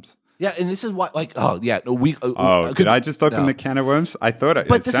can of worms. Yeah, and this is why, did I just open the can of worms? I thought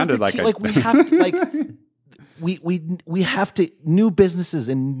it sounded like we have to we have to. New businesses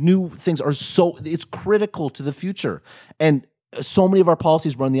and new things it's critical to the future, and so many of our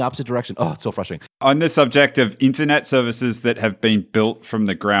policies run in the opposite direction. Oh, it's so frustrating. On the subject of internet services that have been built from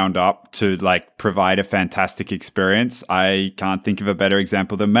the ground up to provide a fantastic experience, I can't think of a better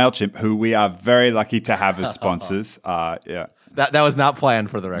example than MailChimp, who we are very lucky to have as sponsors. Yeah. That was not planned,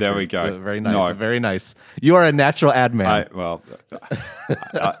 for the record. There we go. Very nice. No. Very nice. You are a natural ad man.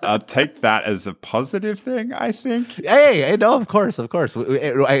 I'll take that as a positive thing, I think. Hey, no, of course. I'm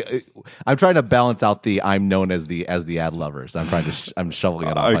trying to balance out I'm known as the ad lover. So I'm shoveling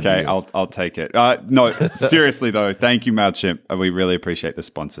it off. Okay, I'll take it. No, seriously though, thank you, MailChimp. We really appreciate the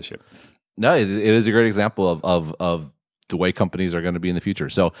sponsorship. No, it is a great example of the way companies are going to be in the future.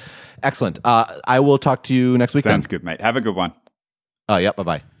 So excellent. I will talk to you next week. Sounds good, mate. Have a good one. Yeah,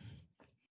 bye-bye.